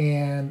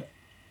 and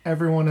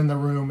everyone in the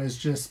room is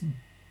just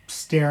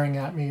staring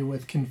at me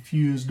with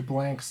confused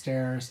blank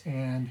stares,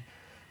 and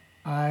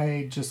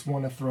I just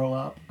want to throw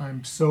up.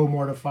 I'm so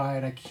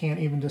mortified. I can't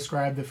even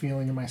describe the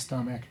feeling in my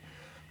stomach.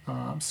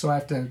 So I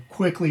have to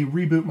quickly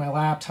reboot my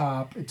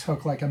laptop. It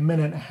took like a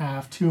minute and a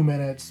half, 2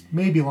 minutes,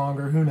 maybe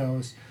longer, who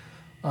knows.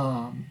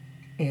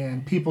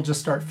 And people just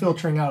start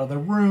filtering out of the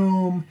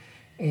room.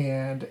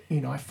 And,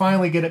 I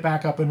finally get it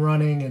back up and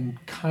running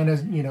and kind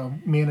of,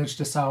 manage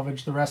to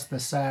salvage the rest of the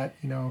set,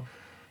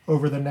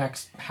 over the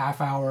next half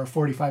hour,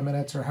 45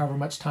 minutes, or however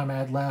much time I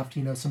had left.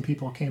 Some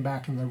people came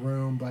back in the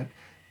room, but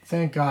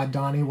thank God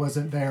Donnie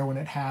wasn't there when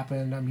it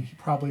happened. I mean, he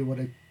probably would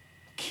have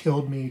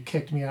killed me,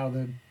 kicked me out of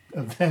the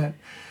event.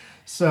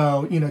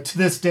 So, to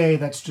this day,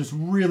 that's just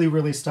really,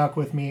 really stuck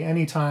with me.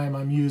 Anytime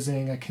I'm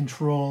using a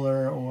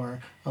controller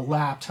or a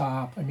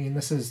laptop, I mean,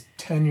 this is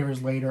 10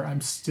 years later, I'm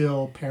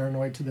still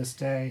paranoid to this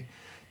day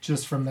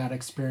just from that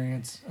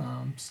experience.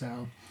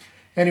 So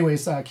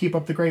anyways, keep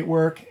up the great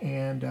work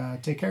and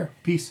take care.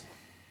 Peace.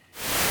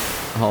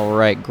 All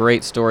right,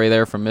 great story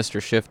there from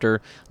Mr. Shifter.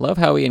 Love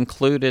how he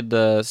included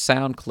the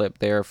sound clip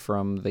there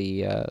from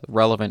the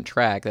relevant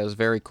track. That was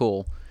very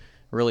cool.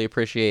 Really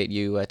appreciate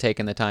you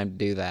taking the time to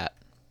do that.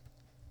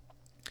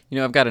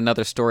 I've got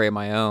another story of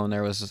my own.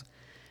 There was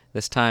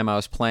this time I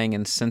was playing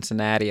in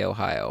Cincinnati,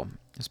 Ohio.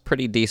 It was a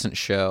pretty decent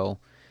show,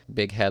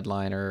 big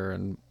headliner,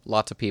 and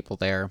lots of people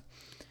there.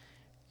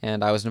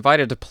 And I was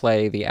invited to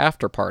play the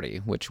after party,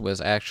 which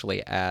was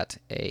actually at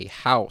a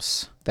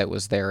house that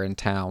was there in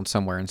town,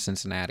 somewhere in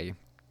Cincinnati.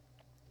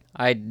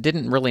 I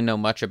didn't really know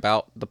much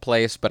about the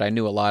place, but I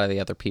knew a lot of the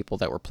other people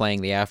that were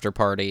playing the after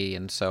party,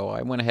 and so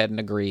I went ahead and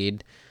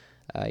agreed,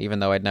 even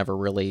though I'd never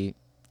really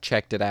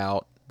checked it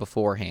out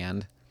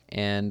beforehand.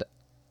 And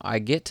I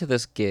get to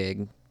this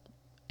gig,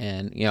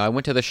 and, I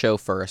went to the show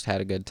first, had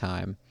a good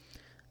time,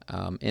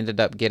 ended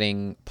up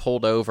getting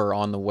pulled over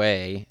on the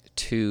way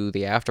to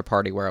the after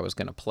party where I was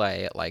going to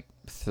play at like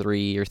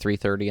 3 or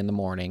 3:30 in the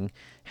morning,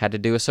 had to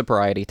do a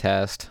sobriety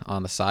test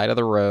on the side of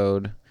the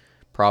road,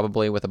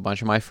 probably with a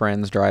bunch of my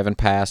friends driving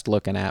past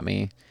looking at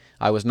me.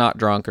 I was not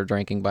drunk or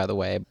drinking, by the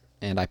way,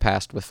 and I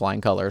passed with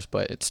flying colors,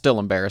 but it's still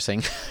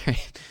embarrassing.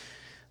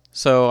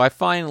 So I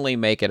finally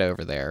make it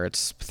over there.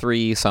 It's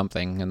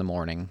 3-something in the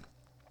morning.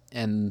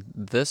 And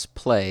this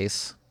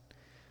place,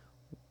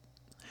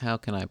 how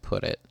can I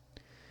put it?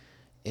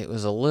 It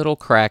was a little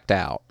cracked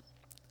out.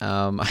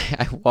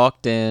 I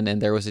walked in,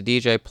 and there was a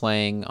DJ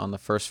playing on the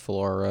first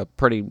floor, a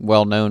pretty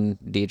well-known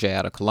DJ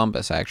out of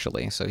Columbus,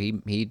 actually. So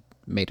he made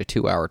a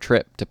 2-hour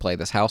trip to play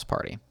this house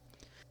party.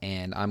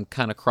 And I'm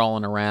kind of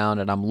crawling around,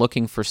 and I'm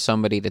looking for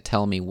somebody to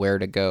tell me where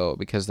to go,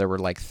 because there were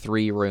like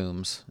 3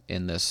 rooms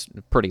in this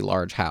pretty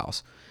large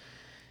house.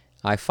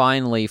 I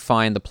finally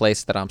find the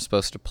place that I'm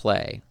supposed to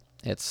play.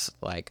 It's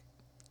like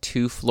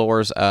 2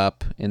 floors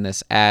up in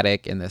this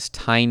attic in this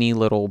tiny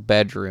little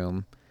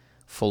bedroom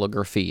full of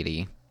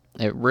graffiti.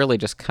 It really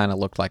just kind of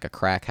looked like a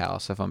crack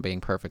house, if I'm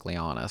being perfectly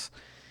honest.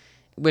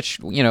 Which,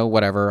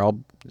 whatever.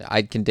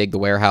 I can dig the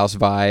warehouse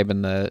vibe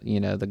and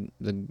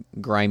the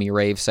grimy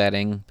rave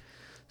setting.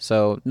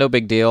 So no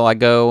big deal. I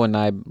go and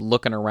I'm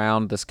looking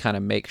around this kind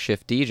of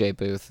makeshift DJ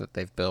booth that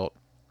they've built,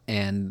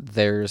 and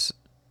there's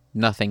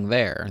nothing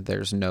there.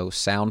 There's no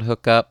sound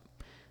hookup.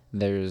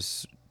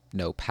 There's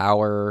no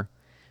power.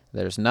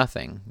 There's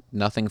nothing.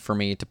 Nothing for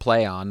me to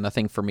play on.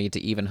 Nothing for me to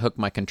even hook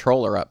my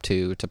controller up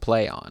to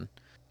play on.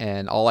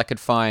 And all I could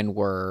find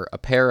were a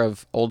pair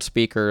of old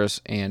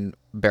speakers and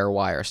bare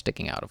wire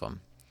sticking out of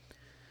them.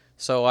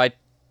 So I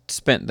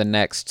spent the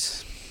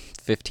next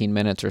 15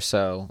 minutes or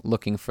so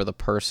looking for the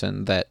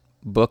person that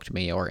booked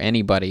me or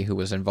anybody who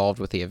was involved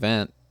with the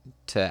event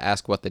to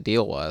ask what the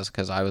deal was,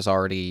 because I was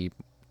already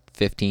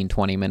 15,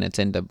 20 minutes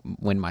into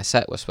when my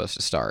set was supposed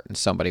to start, and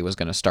somebody was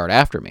going to start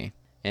after me.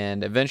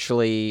 And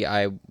eventually,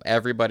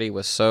 everybody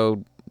was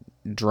so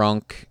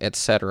drunk,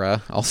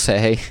 etc., I'll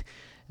say,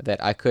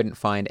 that I couldn't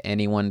find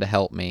anyone to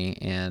help me,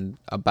 and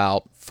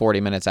about 40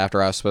 minutes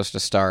after I was supposed to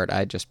start,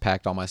 I just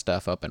packed all my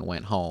stuff up and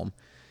went home.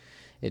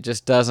 It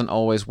just doesn't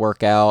always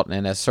work out,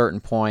 and at a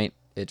certain point,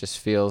 it just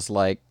feels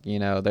like,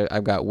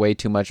 I've got way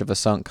too much of a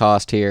sunk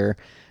cost here.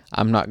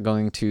 I'm not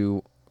going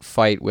to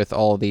fight with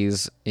all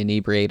these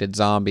inebriated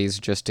zombies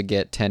just to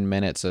get 10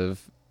 minutes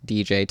of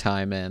DJ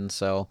time in,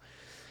 so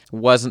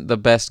wasn't the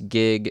best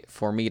gig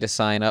for me to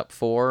sign up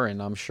for,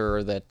 and I'm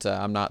sure that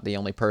I'm not the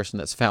only person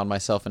that's found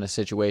myself in a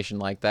situation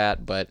like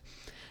that, but,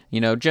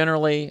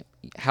 generally,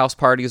 house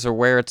parties are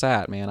where it's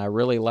at, man. I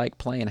really like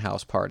playing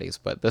house parties,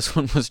 but this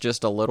one was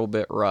just a little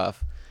bit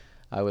rough.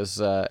 I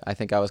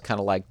think I was kind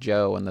of like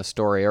Joe in the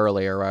story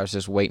earlier, where I was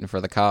just waiting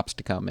for the cops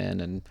to come in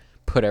and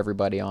put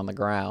everybody on the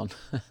ground.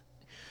 I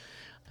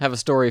have a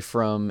story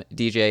from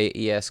DJ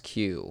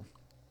ESQ.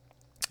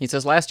 He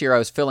says, last year I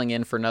was filling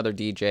in for another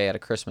DJ at a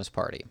Christmas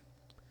party.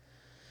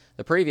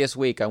 The previous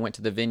week I went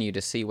to the venue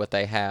to see what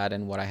they had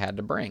and what I had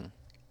to bring.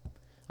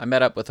 I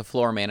met up with the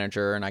floor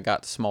manager and I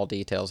got the small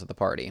details of the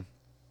party.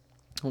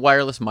 A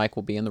wireless mic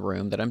will be in the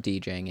room that I'm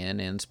DJing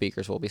in and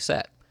speakers will be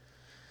set.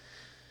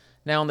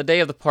 Now on the day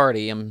of the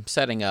party I'm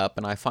setting up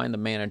and I find the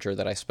manager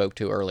that I spoke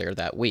to earlier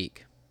that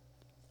week.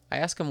 I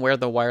ask him where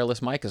the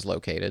wireless mic is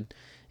located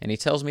and he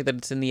tells me that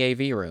it's in the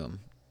AV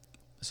room.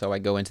 So I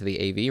go into the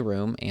AV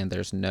room, and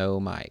there's no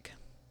mic.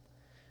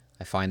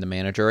 I find the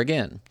manager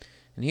again,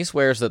 and he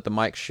swears that the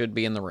mic should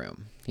be in the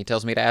room. He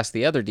tells me to ask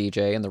the other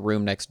DJ in the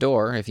room next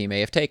door if he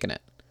may have taken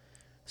it.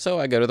 So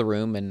I go to the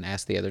room and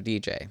ask the other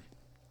DJ.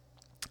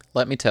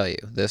 Let me tell you,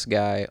 this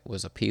guy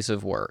was a piece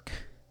of work.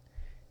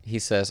 He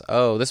says,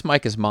 "Oh, this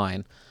mic is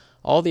mine.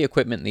 All the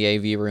equipment in the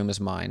AV room is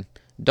mine.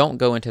 Don't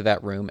go into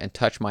that room and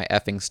touch my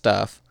effing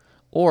stuff,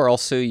 or I'll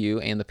sue you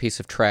and the piece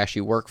of trash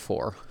you work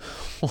for."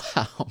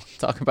 Wow,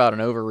 talk about an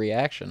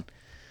overreaction.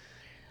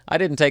 I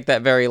didn't take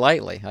that very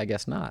lightly, I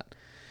guess not.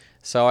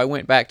 So I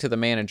went back to the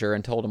manager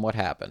and told him what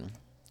happened.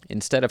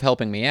 Instead of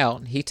helping me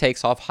out, he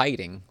takes off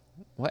hiding.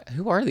 What?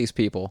 Who are these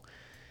people?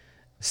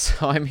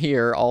 So I'm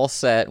here all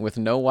set with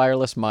no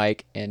wireless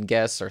mic and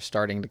guests are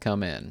starting to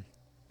come in.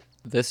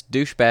 This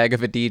douchebag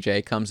of a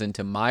DJ comes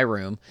into my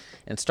room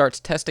and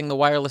starts testing the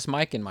wireless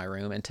mic in my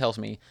room and tells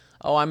me,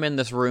 "Oh, I'm in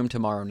this room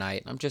tomorrow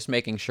night. I'm just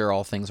making sure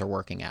all things are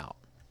working out."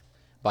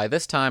 By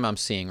this time, I'm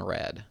seeing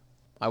red.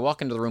 I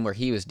walk into the room where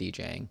he was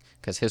DJing,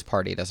 because his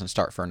party doesn't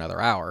start for another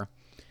hour,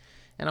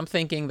 and I'm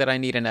thinking that I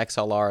need an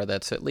XLR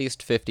that's at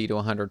least 50 to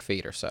 100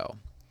 feet or so.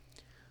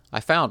 I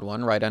found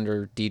one right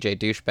under DJ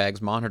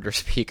Douchebag's monitor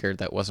speaker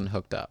that wasn't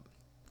hooked up.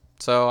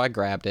 So I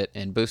grabbed it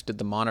and boosted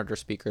the monitor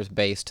speaker's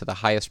bass to the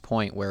highest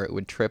point where it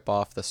would trip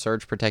off the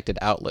surge-protected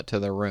outlet to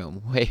the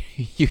room. Wait,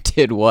 you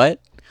did what?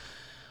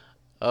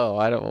 Oh,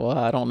 I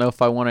don't know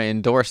if I want to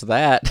endorse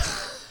that.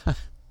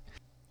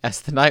 As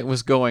the night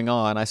was going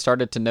on, I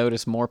started to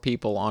notice more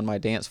people on my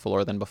dance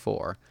floor than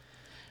before.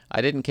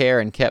 I didn't care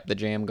and kept the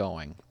jam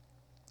going.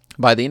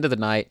 By the end of the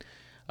night,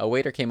 a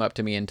waiter came up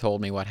to me and told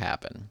me what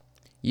happened.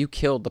 "You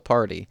killed the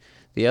party.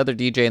 The other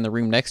DJ in the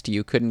room next to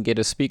you couldn't get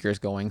his speakers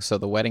going, so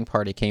the wedding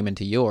party came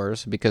into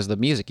yours because of the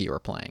music you were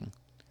playing."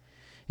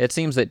 It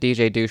seems that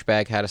DJ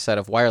Douchebag had a set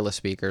of wireless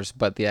speakers,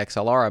 but the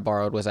XLR I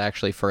borrowed was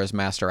actually for his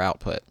master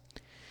output.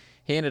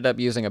 He ended up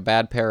using a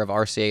bad pair of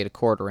RCA to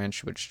quarter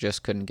inch, which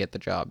just couldn't get the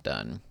job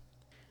done.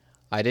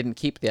 I didn't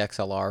keep the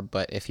XLR,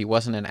 but if he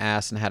wasn't an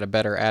ass and had a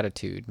better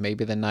attitude,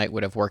 maybe the night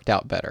would have worked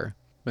out better.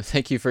 But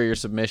thank you for your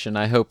submission.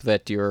 I hope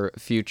that your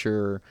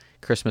future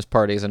Christmas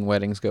parties and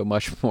weddings go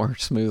much more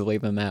smoothly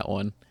than that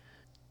one.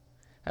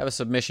 I have a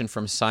submission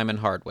from Simon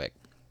Hardwick.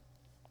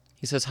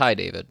 He says, "Hi,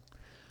 David.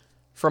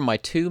 From my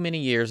too many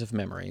years of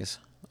memories,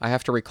 I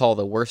have to recall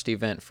the worst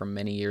event from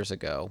many years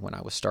ago when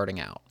I was starting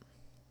out.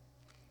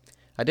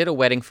 I did a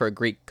wedding for a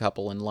Greek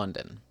couple in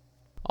London.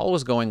 All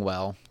was going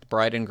well.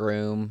 Bride and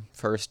groom,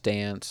 first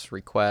dance,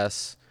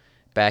 requests,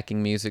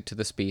 backing music to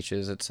the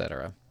speeches,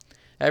 etc.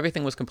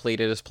 Everything was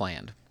completed as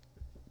planned.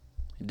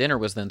 Dinner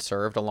was then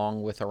served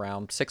along with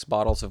around 6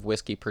 bottles of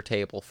whiskey per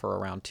table for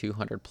around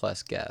 200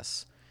 plus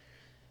guests.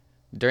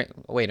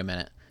 Wait a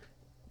minute.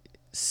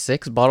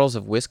 6 bottles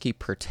of whiskey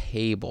per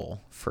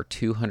table for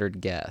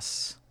 200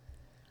 guests.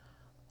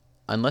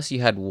 Unless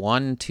you had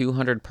one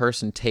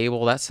 200-person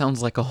table, that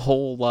sounds like a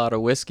whole lot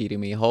of whiskey to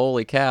me.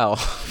 Holy cow.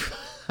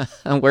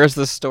 And where's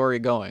this story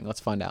going? Let's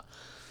find out.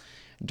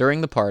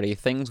 During the party,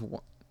 things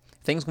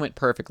went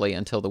perfectly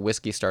until the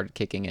whiskey started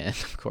kicking in,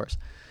 of course.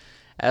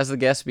 As the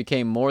guests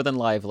became more than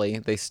lively,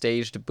 they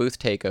staged a booth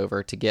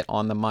takeover to get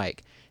on the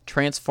mic,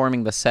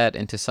 transforming the set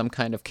into some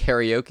kind of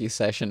karaoke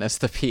session as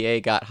the PA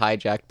got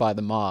hijacked by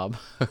the mob.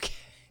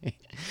 Okay,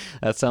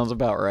 that sounds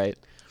about right.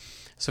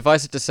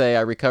 Suffice it to say,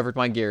 I recovered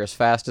my gear as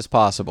fast as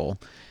possible,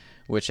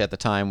 which at the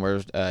time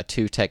were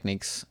 2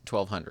 Technics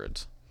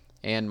 1200s,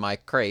 and my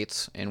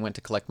crates, and went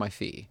to collect my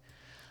fee.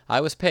 I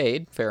was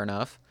paid, fair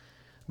enough,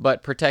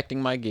 but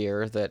protecting my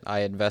gear that I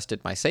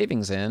invested my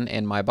savings in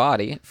and my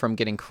body from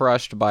getting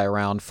crushed by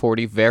around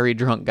 40 very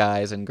drunk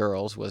guys and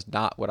girls was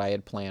not what I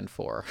had planned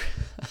for.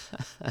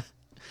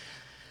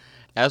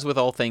 As with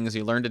all things,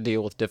 you learn to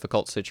deal with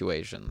difficult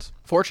situations.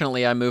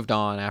 Fortunately, I moved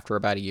on after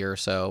about a year or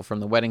so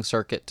from the wedding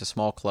circuit to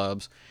small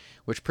clubs,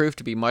 which proved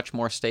to be much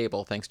more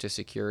stable thanks to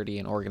security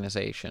and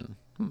organization.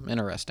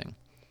 Interesting.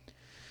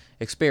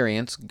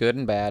 Experience, good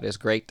and bad, is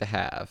great to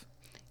have.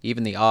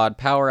 Even the odd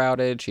power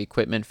outage,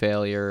 equipment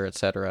failure,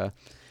 etc.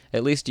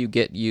 At least you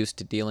get used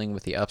to dealing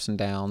with the ups and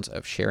downs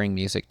of sharing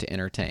music to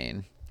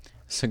entertain.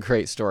 It's a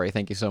great story.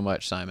 Thank you so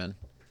much, Simon.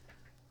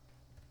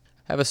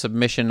 I have a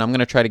submission. I'm going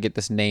to try to get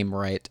this name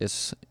right.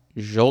 It's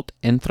Jolt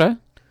Entra.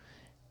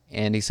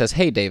 And he says,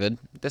 "Hey, David,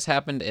 this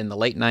happened in the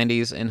late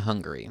 90s in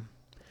Hungary.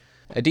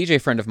 A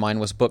DJ friend of mine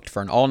was booked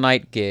for an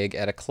all-night gig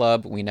at a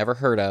club we never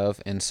heard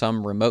of in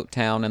some remote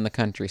town in the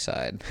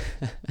countryside.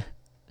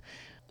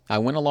 I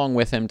went along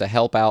with him to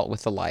help out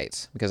with the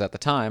lights, because at the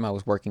time I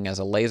was working as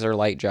a laser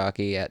light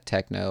jockey at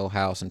techno,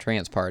 house, and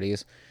trance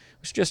parties,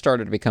 which just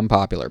started to become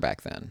popular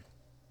back then.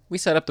 We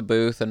set up the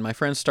booth, and my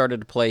friend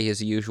started to play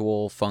his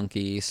usual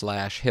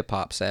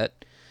funky/hip-hop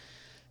set.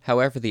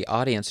 However, the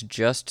audience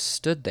just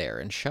stood there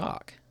in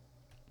shock.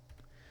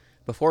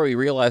 Before we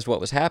realized what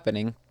was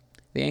happening,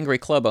 the angry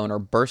club owner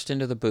burst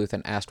into the booth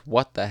and asked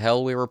what the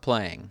hell we were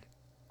playing.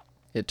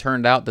 It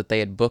turned out that they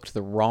had booked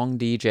the wrong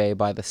DJ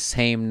by the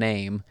same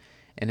name,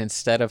 and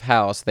instead of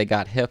house, they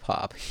got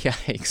hip-hop.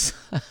 Yikes.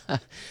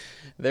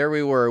 There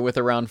we were with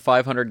around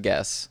 500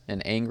 guests,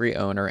 an angry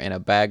owner, and a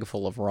bag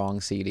full of wrong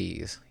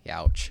CDs.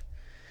 Youch.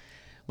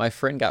 My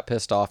friend got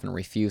pissed off and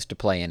refused to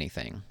play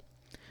anything.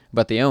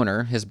 But the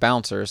owner, his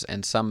bouncers,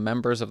 and some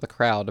members of the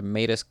crowd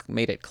made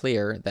it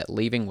clear that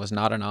leaving was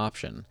not an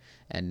option,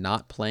 and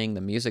not playing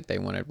the music they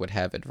wanted would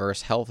have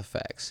adverse health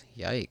effects.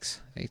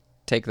 Yikes. They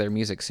take their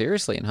music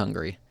seriously in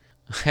Hungary.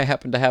 I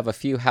happened to have a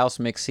few house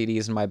mix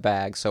CDs in my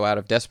bag, so out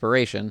of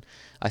desperation,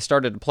 I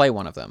started to play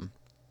one of them.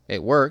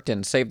 It worked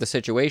and saved the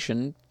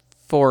situation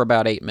for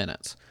about 8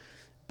 minutes,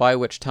 by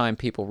which time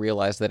people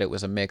realized that it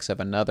was a mix of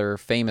another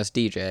famous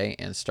DJ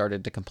and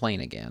started to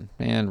complain again,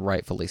 and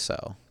rightfully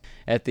so.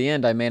 At the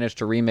end, I managed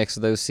to remix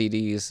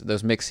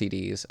those mix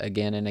CDs,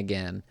 again and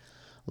again,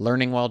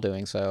 learning while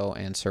doing so,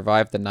 and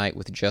survived the night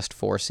with just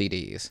 4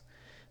 CDs.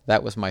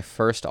 That was my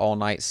first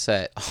all-night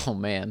set. Oh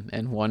man,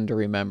 and one to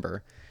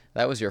remember.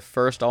 That was your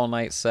first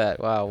all-night set.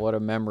 Wow, what a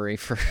memory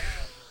for...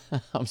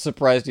 I'm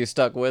surprised you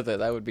stuck with it.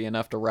 That would be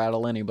enough to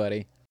rattle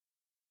anybody.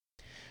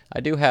 I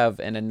do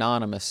have an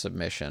anonymous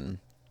submission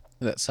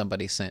that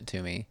somebody sent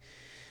to me.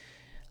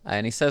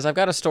 And he says, "I've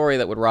got a story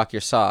that would rock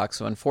your socks,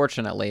 so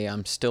unfortunately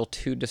I'm still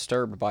too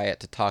disturbed by it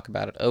to talk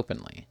about it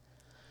openly.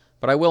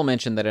 But I will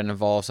mention that it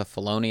involves a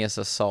felonious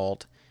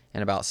assault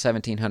and about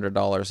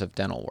 $1,700 of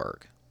dental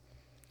work.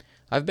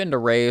 I've been to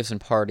raves and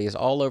parties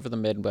all over the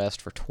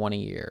Midwest for 20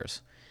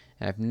 years,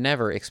 and I've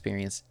never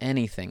experienced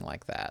anything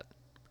like that.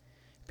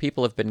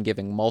 People have been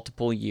giving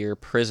multiple-year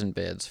prison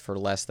bids for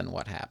less than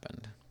what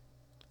happened.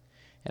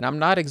 And I'm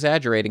not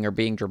exaggerating or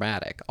being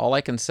dramatic. All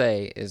I can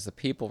say is the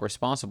people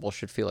responsible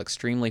should feel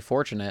extremely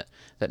fortunate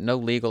that no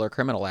legal or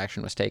criminal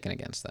action was taken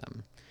against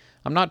them.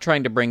 I'm not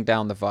trying to bring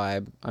down the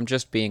vibe. I'm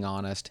just being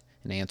honest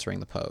and answering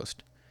the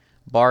post.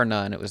 Bar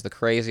none, it was the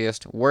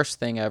craziest, worst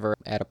thing ever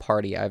at a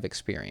party I've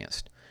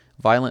experienced.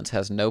 Violence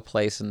has no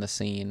place in the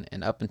scene,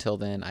 and up until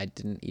then, I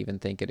didn't even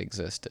think it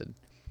existed."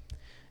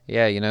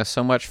 Yeah,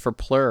 so much for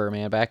Plur,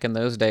 man. Back in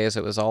those days,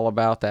 it was all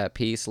about that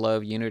peace,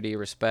 love, unity,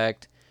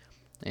 respect.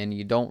 And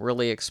you don't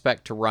really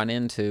expect to run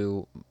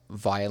into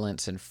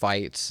violence and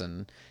fights,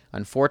 and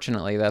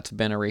unfortunately that's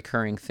been a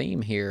recurring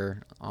theme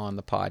here on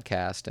the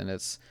podcast, and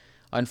it's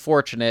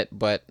unfortunate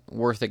but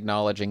worth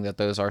acknowledging that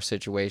those are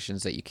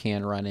situations that you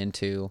can run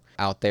into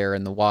out there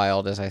in the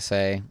wild, as I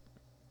say.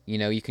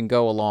 You can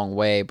go a long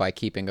way by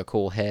keeping a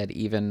cool head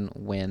even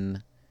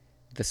when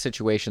the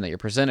situation that you're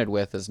presented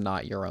with is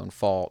not your own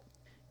fault.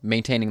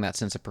 Maintaining that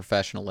sense of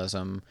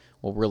professionalism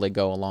will really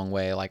go a long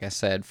way, like I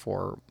said,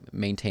 for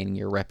maintaining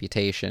your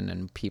reputation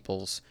and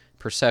people's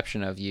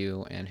perception of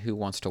you and who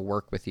wants to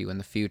work with you in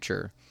the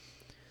future.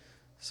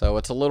 So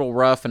it's a little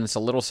rough and it's a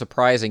little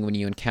surprising when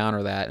you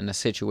encounter that in a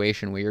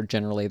situation where you're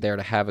generally there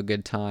to have a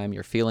good time,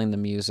 you're feeling the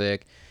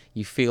music,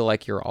 you feel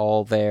like you're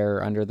all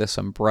there under this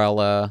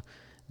umbrella,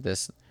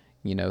 this,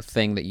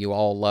 thing that you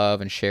all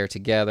love and share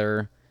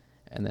together,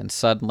 and then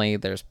suddenly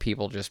there's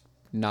people just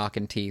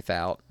knocking teeth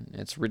out.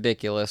 It's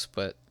ridiculous,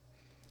 but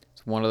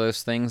it's one of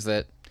those things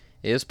that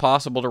is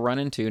possible to run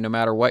into no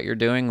matter what you're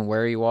doing and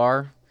where you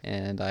are,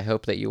 and I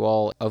hope that you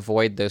all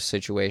avoid those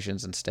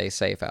situations and stay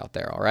safe out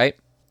there, all right?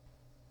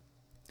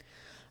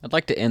 I'd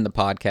like to end the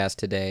podcast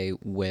today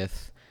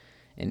with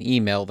an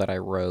email that I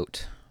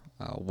wrote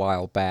a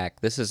while back.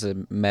 This is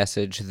a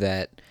message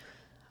that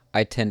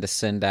I tend to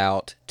send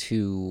out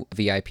to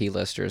VIP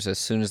listers as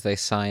soon as they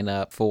sign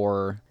up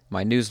for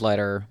my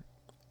newsletter.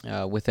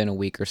 Within a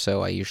week or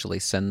so, I usually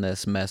send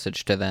this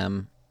message to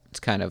them. It's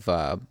kind of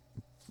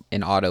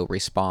an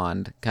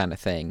auto-respond kind of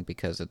thing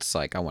because it's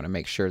like I want to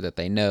make sure that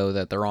they know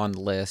that they're on the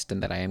list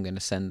and that I am going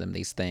to send them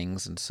these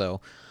things. And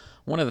so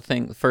one of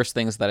the first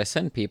things that I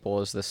send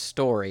people is this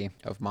story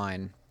of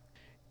mine,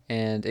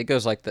 and it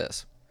goes like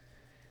this.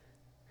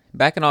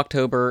 Back in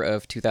October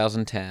of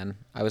 2010,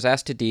 I was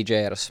asked to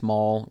DJ at a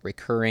small,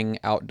 recurring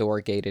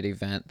outdoor gated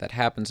event that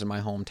happens in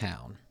my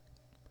hometown.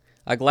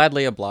 I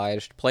gladly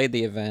obliged, played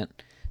the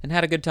event, and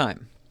had a good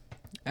time.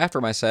 After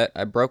my set,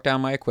 I broke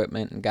down my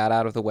equipment and got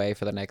out of the way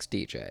for the next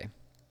DJ.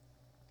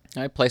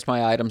 I placed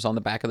my items on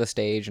the back of the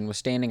stage and was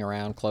standing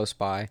around close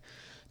by,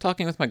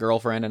 talking with my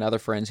girlfriend and other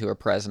friends who were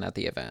present at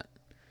the event.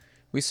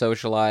 We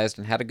socialized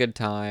and had a good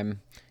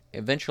time,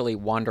 eventually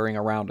wandering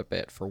around a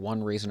bit for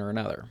one reason or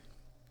another.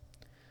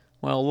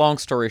 Well, long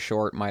story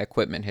short, my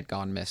equipment had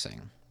gone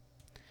missing.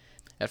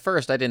 At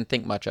first, I didn't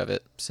think much of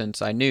it,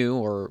 since I knew,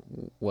 or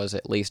was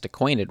at least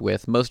acquainted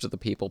with, most of the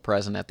people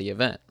present at the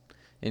event,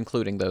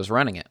 including those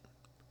running it.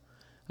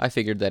 I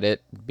figured that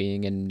it,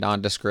 being in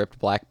nondescript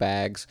black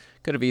bags,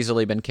 could have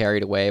easily been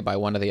carried away by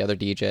one of the other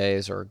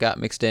DJs or got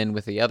mixed in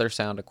with the other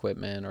sound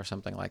equipment or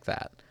something like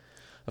that.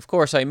 Of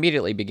course, I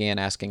immediately began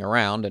asking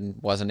around and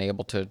wasn't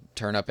able to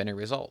turn up any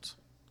results.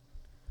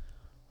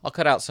 I'll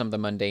cut out some of the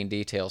mundane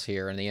details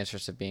here in the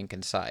interest of being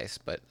concise,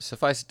 but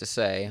suffice it to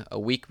say, a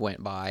week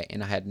went by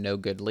and I had no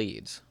good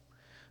leads.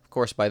 Of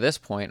course, by this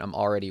point, I'm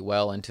already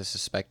well into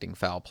suspecting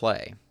foul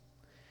play.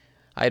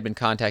 I had been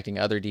contacting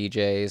other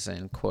DJs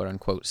and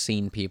quote-unquote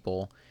scene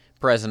people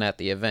present at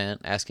the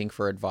event, asking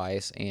for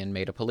advice, and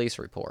made a police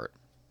report.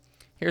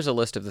 Here's a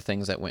list of the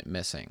things that went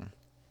missing.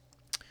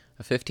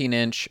 A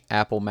 15-inch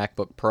Apple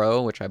MacBook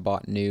Pro, which I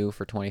bought new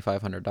for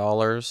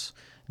 $2,500,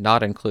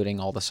 not including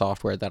all the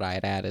software that I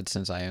had added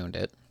since I owned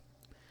it.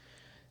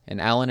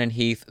 An Allen &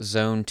 Heath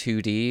Zone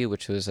 2D,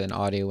 which was an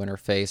audio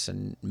interface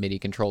and MIDI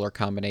controller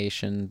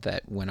combination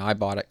that when I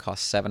bought it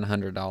cost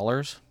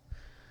 $700.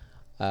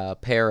 A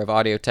pair of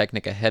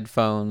Audio-Technica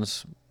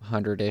headphones,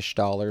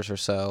 $100-ish or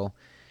so,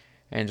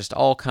 and just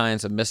all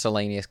kinds of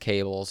miscellaneous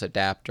cables,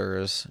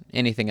 adapters,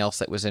 anything else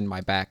that was in my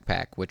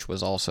backpack, which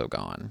was also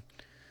gone.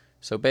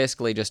 So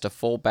basically just a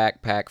full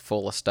backpack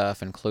full of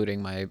stuff,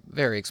 including my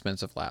very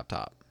expensive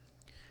laptop.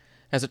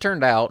 As it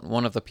turned out,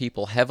 one of the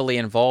people heavily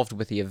involved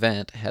with the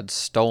event had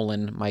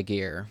stolen my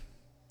gear.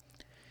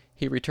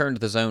 He returned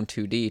the Zone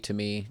 2D to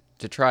me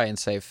to try and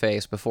save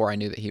face before I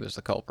knew that he was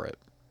the culprit.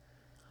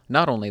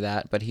 Not only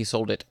that, but he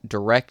sold it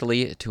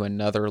directly to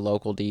another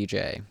local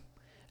DJ.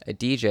 A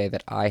DJ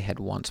that I had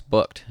once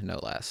booked, no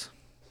less.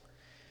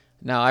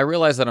 Now, I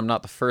realize that I'm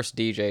not the first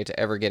DJ to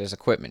ever get his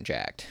equipment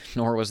jacked,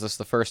 nor was this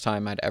the first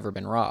time I'd ever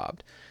been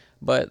robbed,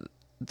 but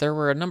there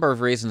were a number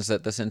of reasons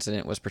that this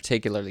incident was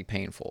particularly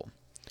painful.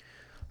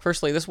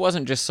 Firstly, this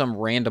wasn't just some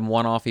random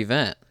one-off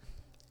event.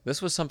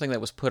 This was something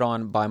that was put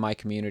on by my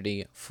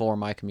community for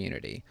my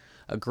community.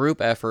 A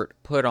group effort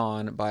put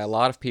on by a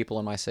lot of people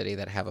in my city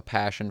that have a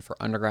passion for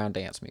underground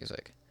dance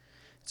music.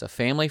 It's a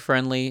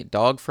family-friendly,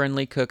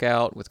 dog-friendly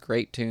cookout with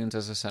great tunes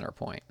as a center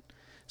point.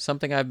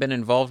 Something I've been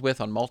involved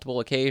with on multiple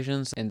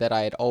occasions and that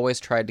I had always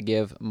tried to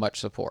give much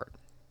support.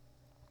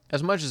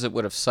 As much as it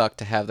would have sucked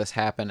to have this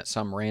happen at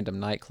some random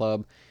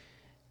nightclub,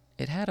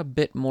 it had a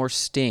bit more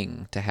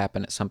sting to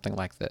happen at something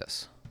like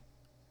this.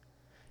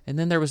 And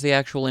then there was the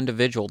actual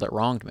individual that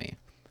wronged me.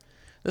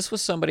 This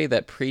was somebody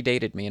that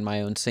predated me in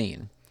my own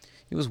scene.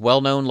 He was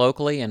well known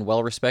locally and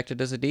well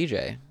respected as a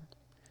DJ.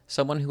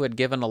 Someone who had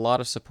given a lot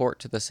of support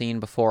to the scene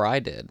before I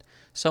did.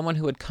 Someone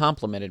who had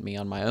complimented me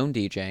on my own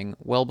DJing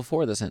well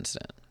before this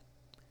incident.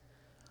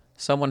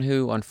 Someone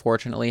who,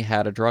 unfortunately,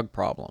 had a drug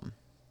problem.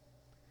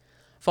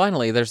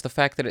 Finally, there's the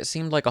fact that it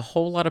seemed like a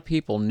whole lot of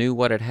people knew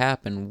what had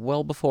happened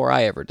well before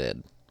I ever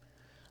did.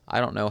 I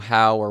don't know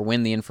how or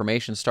when the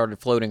information started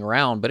floating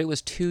around, but it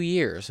was 2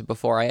 years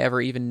before I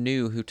ever even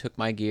knew who took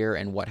my gear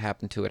and what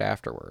happened to it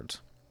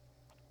afterwards.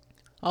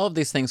 All of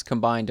these things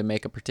combined to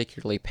make a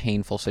particularly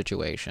painful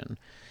situation.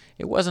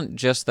 It wasn't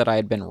just that I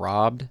had been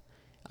robbed,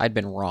 I'd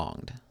been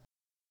wronged.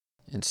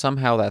 And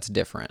somehow that's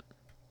different.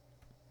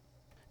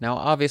 Now,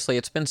 obviously,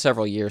 it's been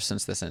several years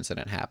since this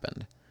incident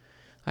happened.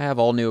 I have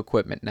all new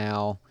equipment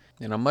now,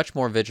 and I'm much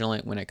more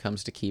vigilant when it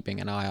comes to keeping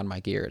an eye on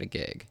my gear at a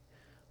gig.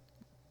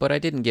 But I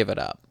didn't give it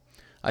up.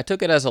 I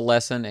took it as a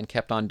lesson and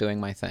kept on doing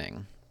my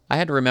thing. I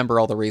had to remember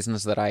all the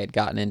reasons that I had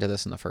gotten into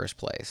this in the first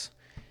place,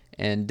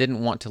 and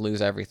didn't want to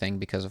lose everything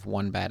because of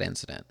one bad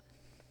incident.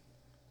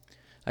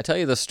 I tell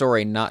you this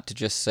story not to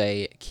just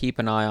say, keep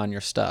an eye on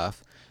your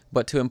stuff,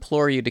 but to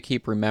implore you to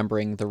keep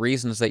remembering the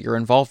reasons that you're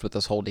involved with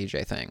this whole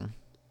DJ thing.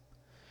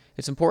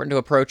 It's important to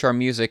approach our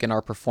music and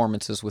our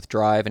performances with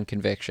drive and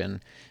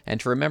conviction, and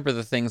to remember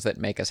the things that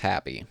make us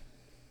happy.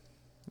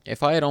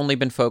 If I had only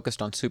been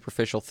focused on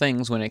superficial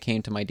things when it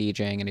came to my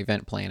DJing and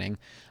event planning,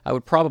 I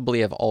would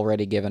probably have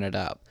already given it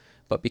up.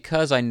 But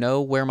because I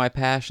know where my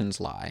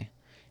passions lie,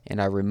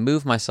 and I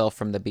remove myself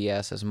from the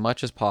BS as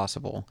much as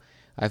possible,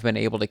 I've been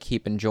able to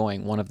keep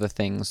enjoying one of the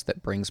things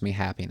that brings me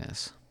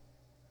happiness.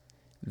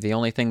 The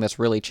only thing that's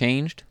really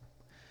changed?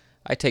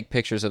 I take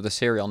pictures of the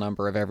serial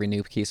number of every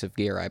new piece of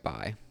gear I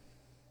buy.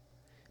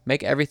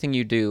 Make everything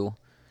you do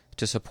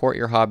to support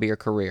your hobby or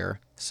career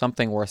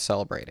something worth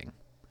celebrating.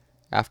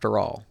 After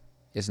all,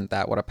 isn't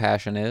that what a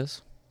passion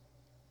is?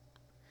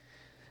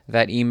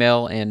 That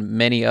email and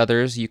many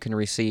others you can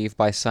receive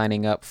by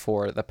signing up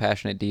for the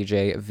Passionate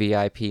DJ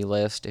VIP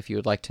list. If you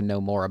would like to know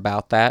more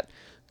about that,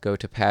 go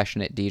to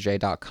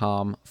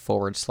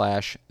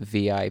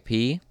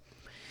passionatedj.com/VIP.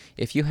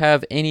 If you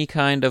have any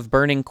kind of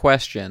burning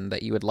question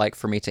that you would like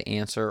for me to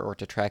answer or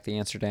to track the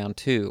answer down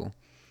to,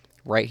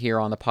 right here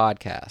on the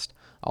podcast,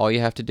 all you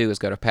have to do is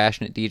go to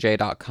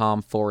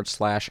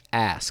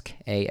passionatedj.com/ask,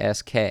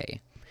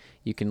 A-S-K.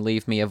 You can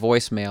leave me a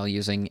voicemail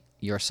using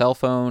your cell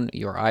phone,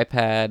 your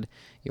iPad,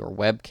 your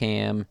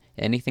webcam,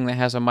 anything that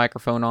has a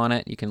microphone on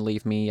it. You can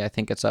leave me, I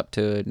think it's up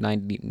to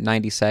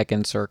 90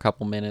 seconds or a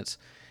couple minutes.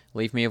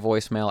 Leave me a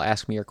voicemail,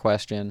 ask me your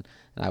question,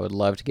 and I would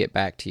love to get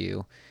back to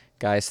you.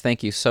 Guys,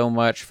 thank you so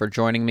much for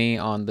joining me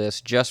on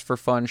this Just for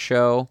Fun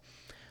show.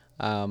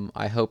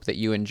 I hope that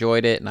you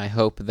enjoyed it, and I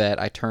hope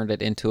that I turned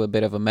it into a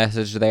bit of a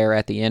message there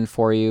at the end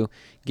for you,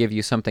 give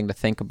you something to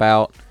think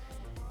about.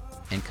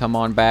 And come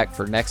on back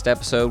for next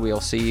episode.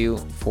 We'll see you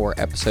for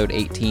episode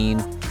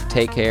 18.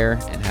 Take care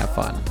and have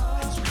fun.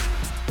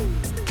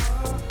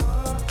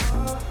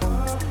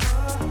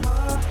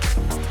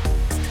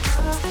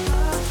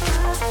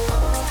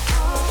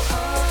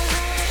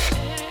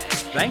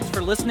 Thanks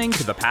for listening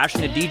to the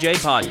Passionate DJ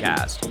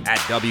podcast at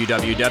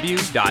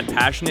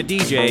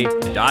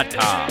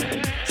www.passionatedj.com.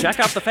 Check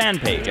out the fan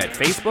page at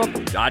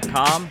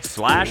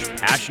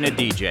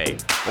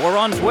facebook.com/passionatedj or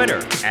on Twitter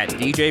at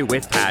DJ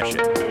with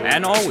Passion.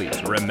 And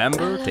always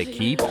remember to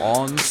keep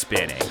on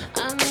spinning.